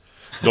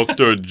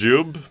 Dr.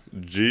 Jube,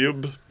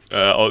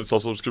 it's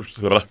also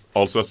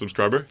a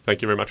subscriber.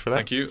 Thank you very much for that.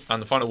 Thank you.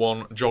 And the final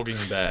one, Jogging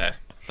Bear.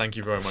 Thank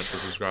you very much for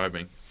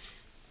subscribing.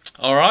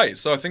 All right,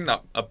 so I think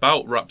that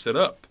about wraps it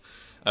up.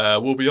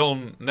 We'll be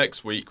on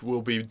next week.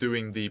 We'll be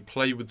doing the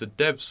Play with the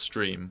Devs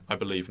stream, I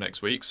believe,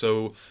 next week.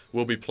 So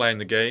we'll be playing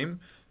the game.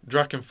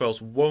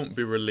 Drachenfels won't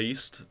be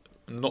released.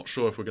 I'm not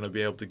sure if we're going to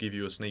be able to give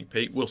you a sneak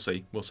peek. We'll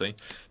see.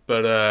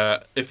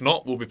 But if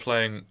not, we'll be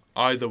playing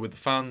either with the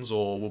fans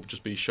or we'll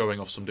just be showing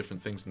off some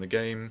different things in the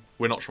game.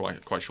 We're not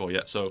quite sure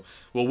yet. So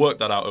we'll work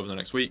that out over the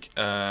next week.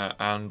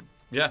 And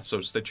yeah, so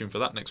stay tuned for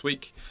that next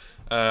week.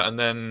 And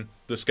then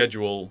the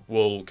schedule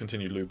will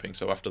continue looping.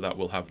 So after that,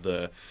 we'll have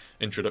the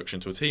introduction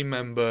to a team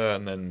member,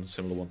 and then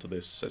similar one to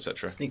this,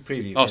 etc. Sneak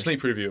preview. Oh, sneak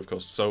preview, of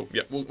course. So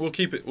yeah, we'll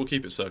keep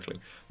it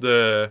circling.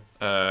 The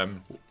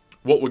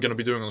what we're going to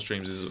be doing on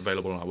streams is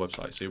available on our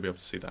website, so you'll be able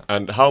to see that.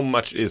 And how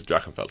much is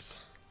Drachenfels?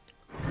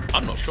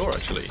 I'm not sure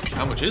actually.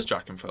 How much is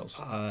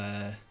Drachenfels?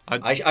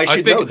 I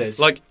should know this.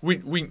 Like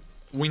we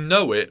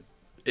know it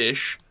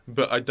ish,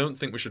 but I don't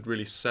think we should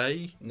really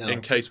say in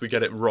case we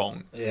get it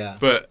wrong. Yeah.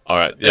 But all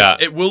right, yeah,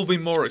 it will be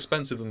more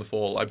expensive than the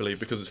Fall, I believe,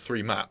 because it's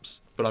 3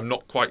 maps. But I'm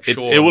not quite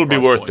sure. It will be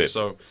worth it.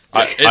 So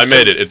I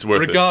made it. It's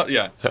worth it.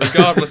 Yeah.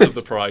 Regardless of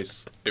the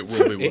price, it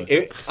will be worth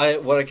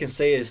it. What I can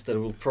say is that it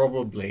will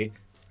probably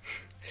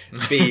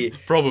be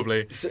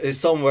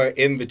somewhere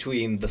in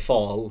between the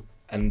Fall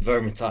and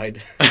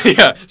Vermintide.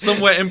 Yeah,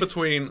 somewhere in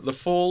between the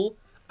Fall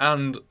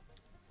and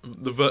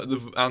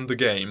the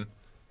game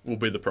will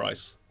be the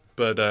price.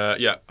 But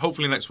yeah,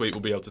 hopefully next week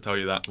we'll be able to tell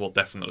you that. Well,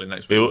 definitely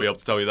next week we'll be able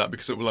to tell you that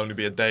because it will only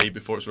be a day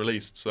before it's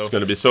released. So it's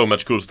going to be so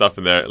much cool stuff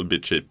in there. It'll be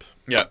cheap.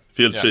 Yeah,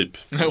 cheap.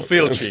 It'll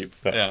feel cheap.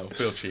 Yeah, it'll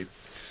feel cheap.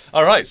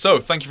 All right, so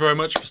thank you very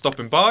much for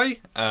stopping by.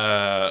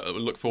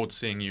 Look forward to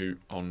seeing you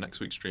on next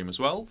week's stream as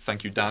well.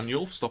 Thank you,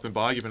 Daniel, for stopping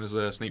by, giving us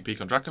a sneak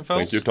peek on Drachenfels.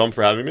 Thank you, Tom,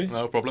 for having me.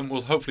 No problem.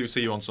 We'll hopefully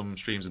see you on some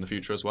streams in the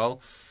future as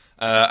well.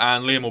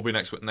 And Liam will be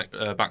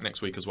back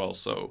next week as well.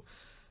 So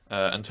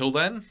until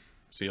then,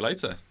 see you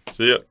later.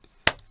 See ya.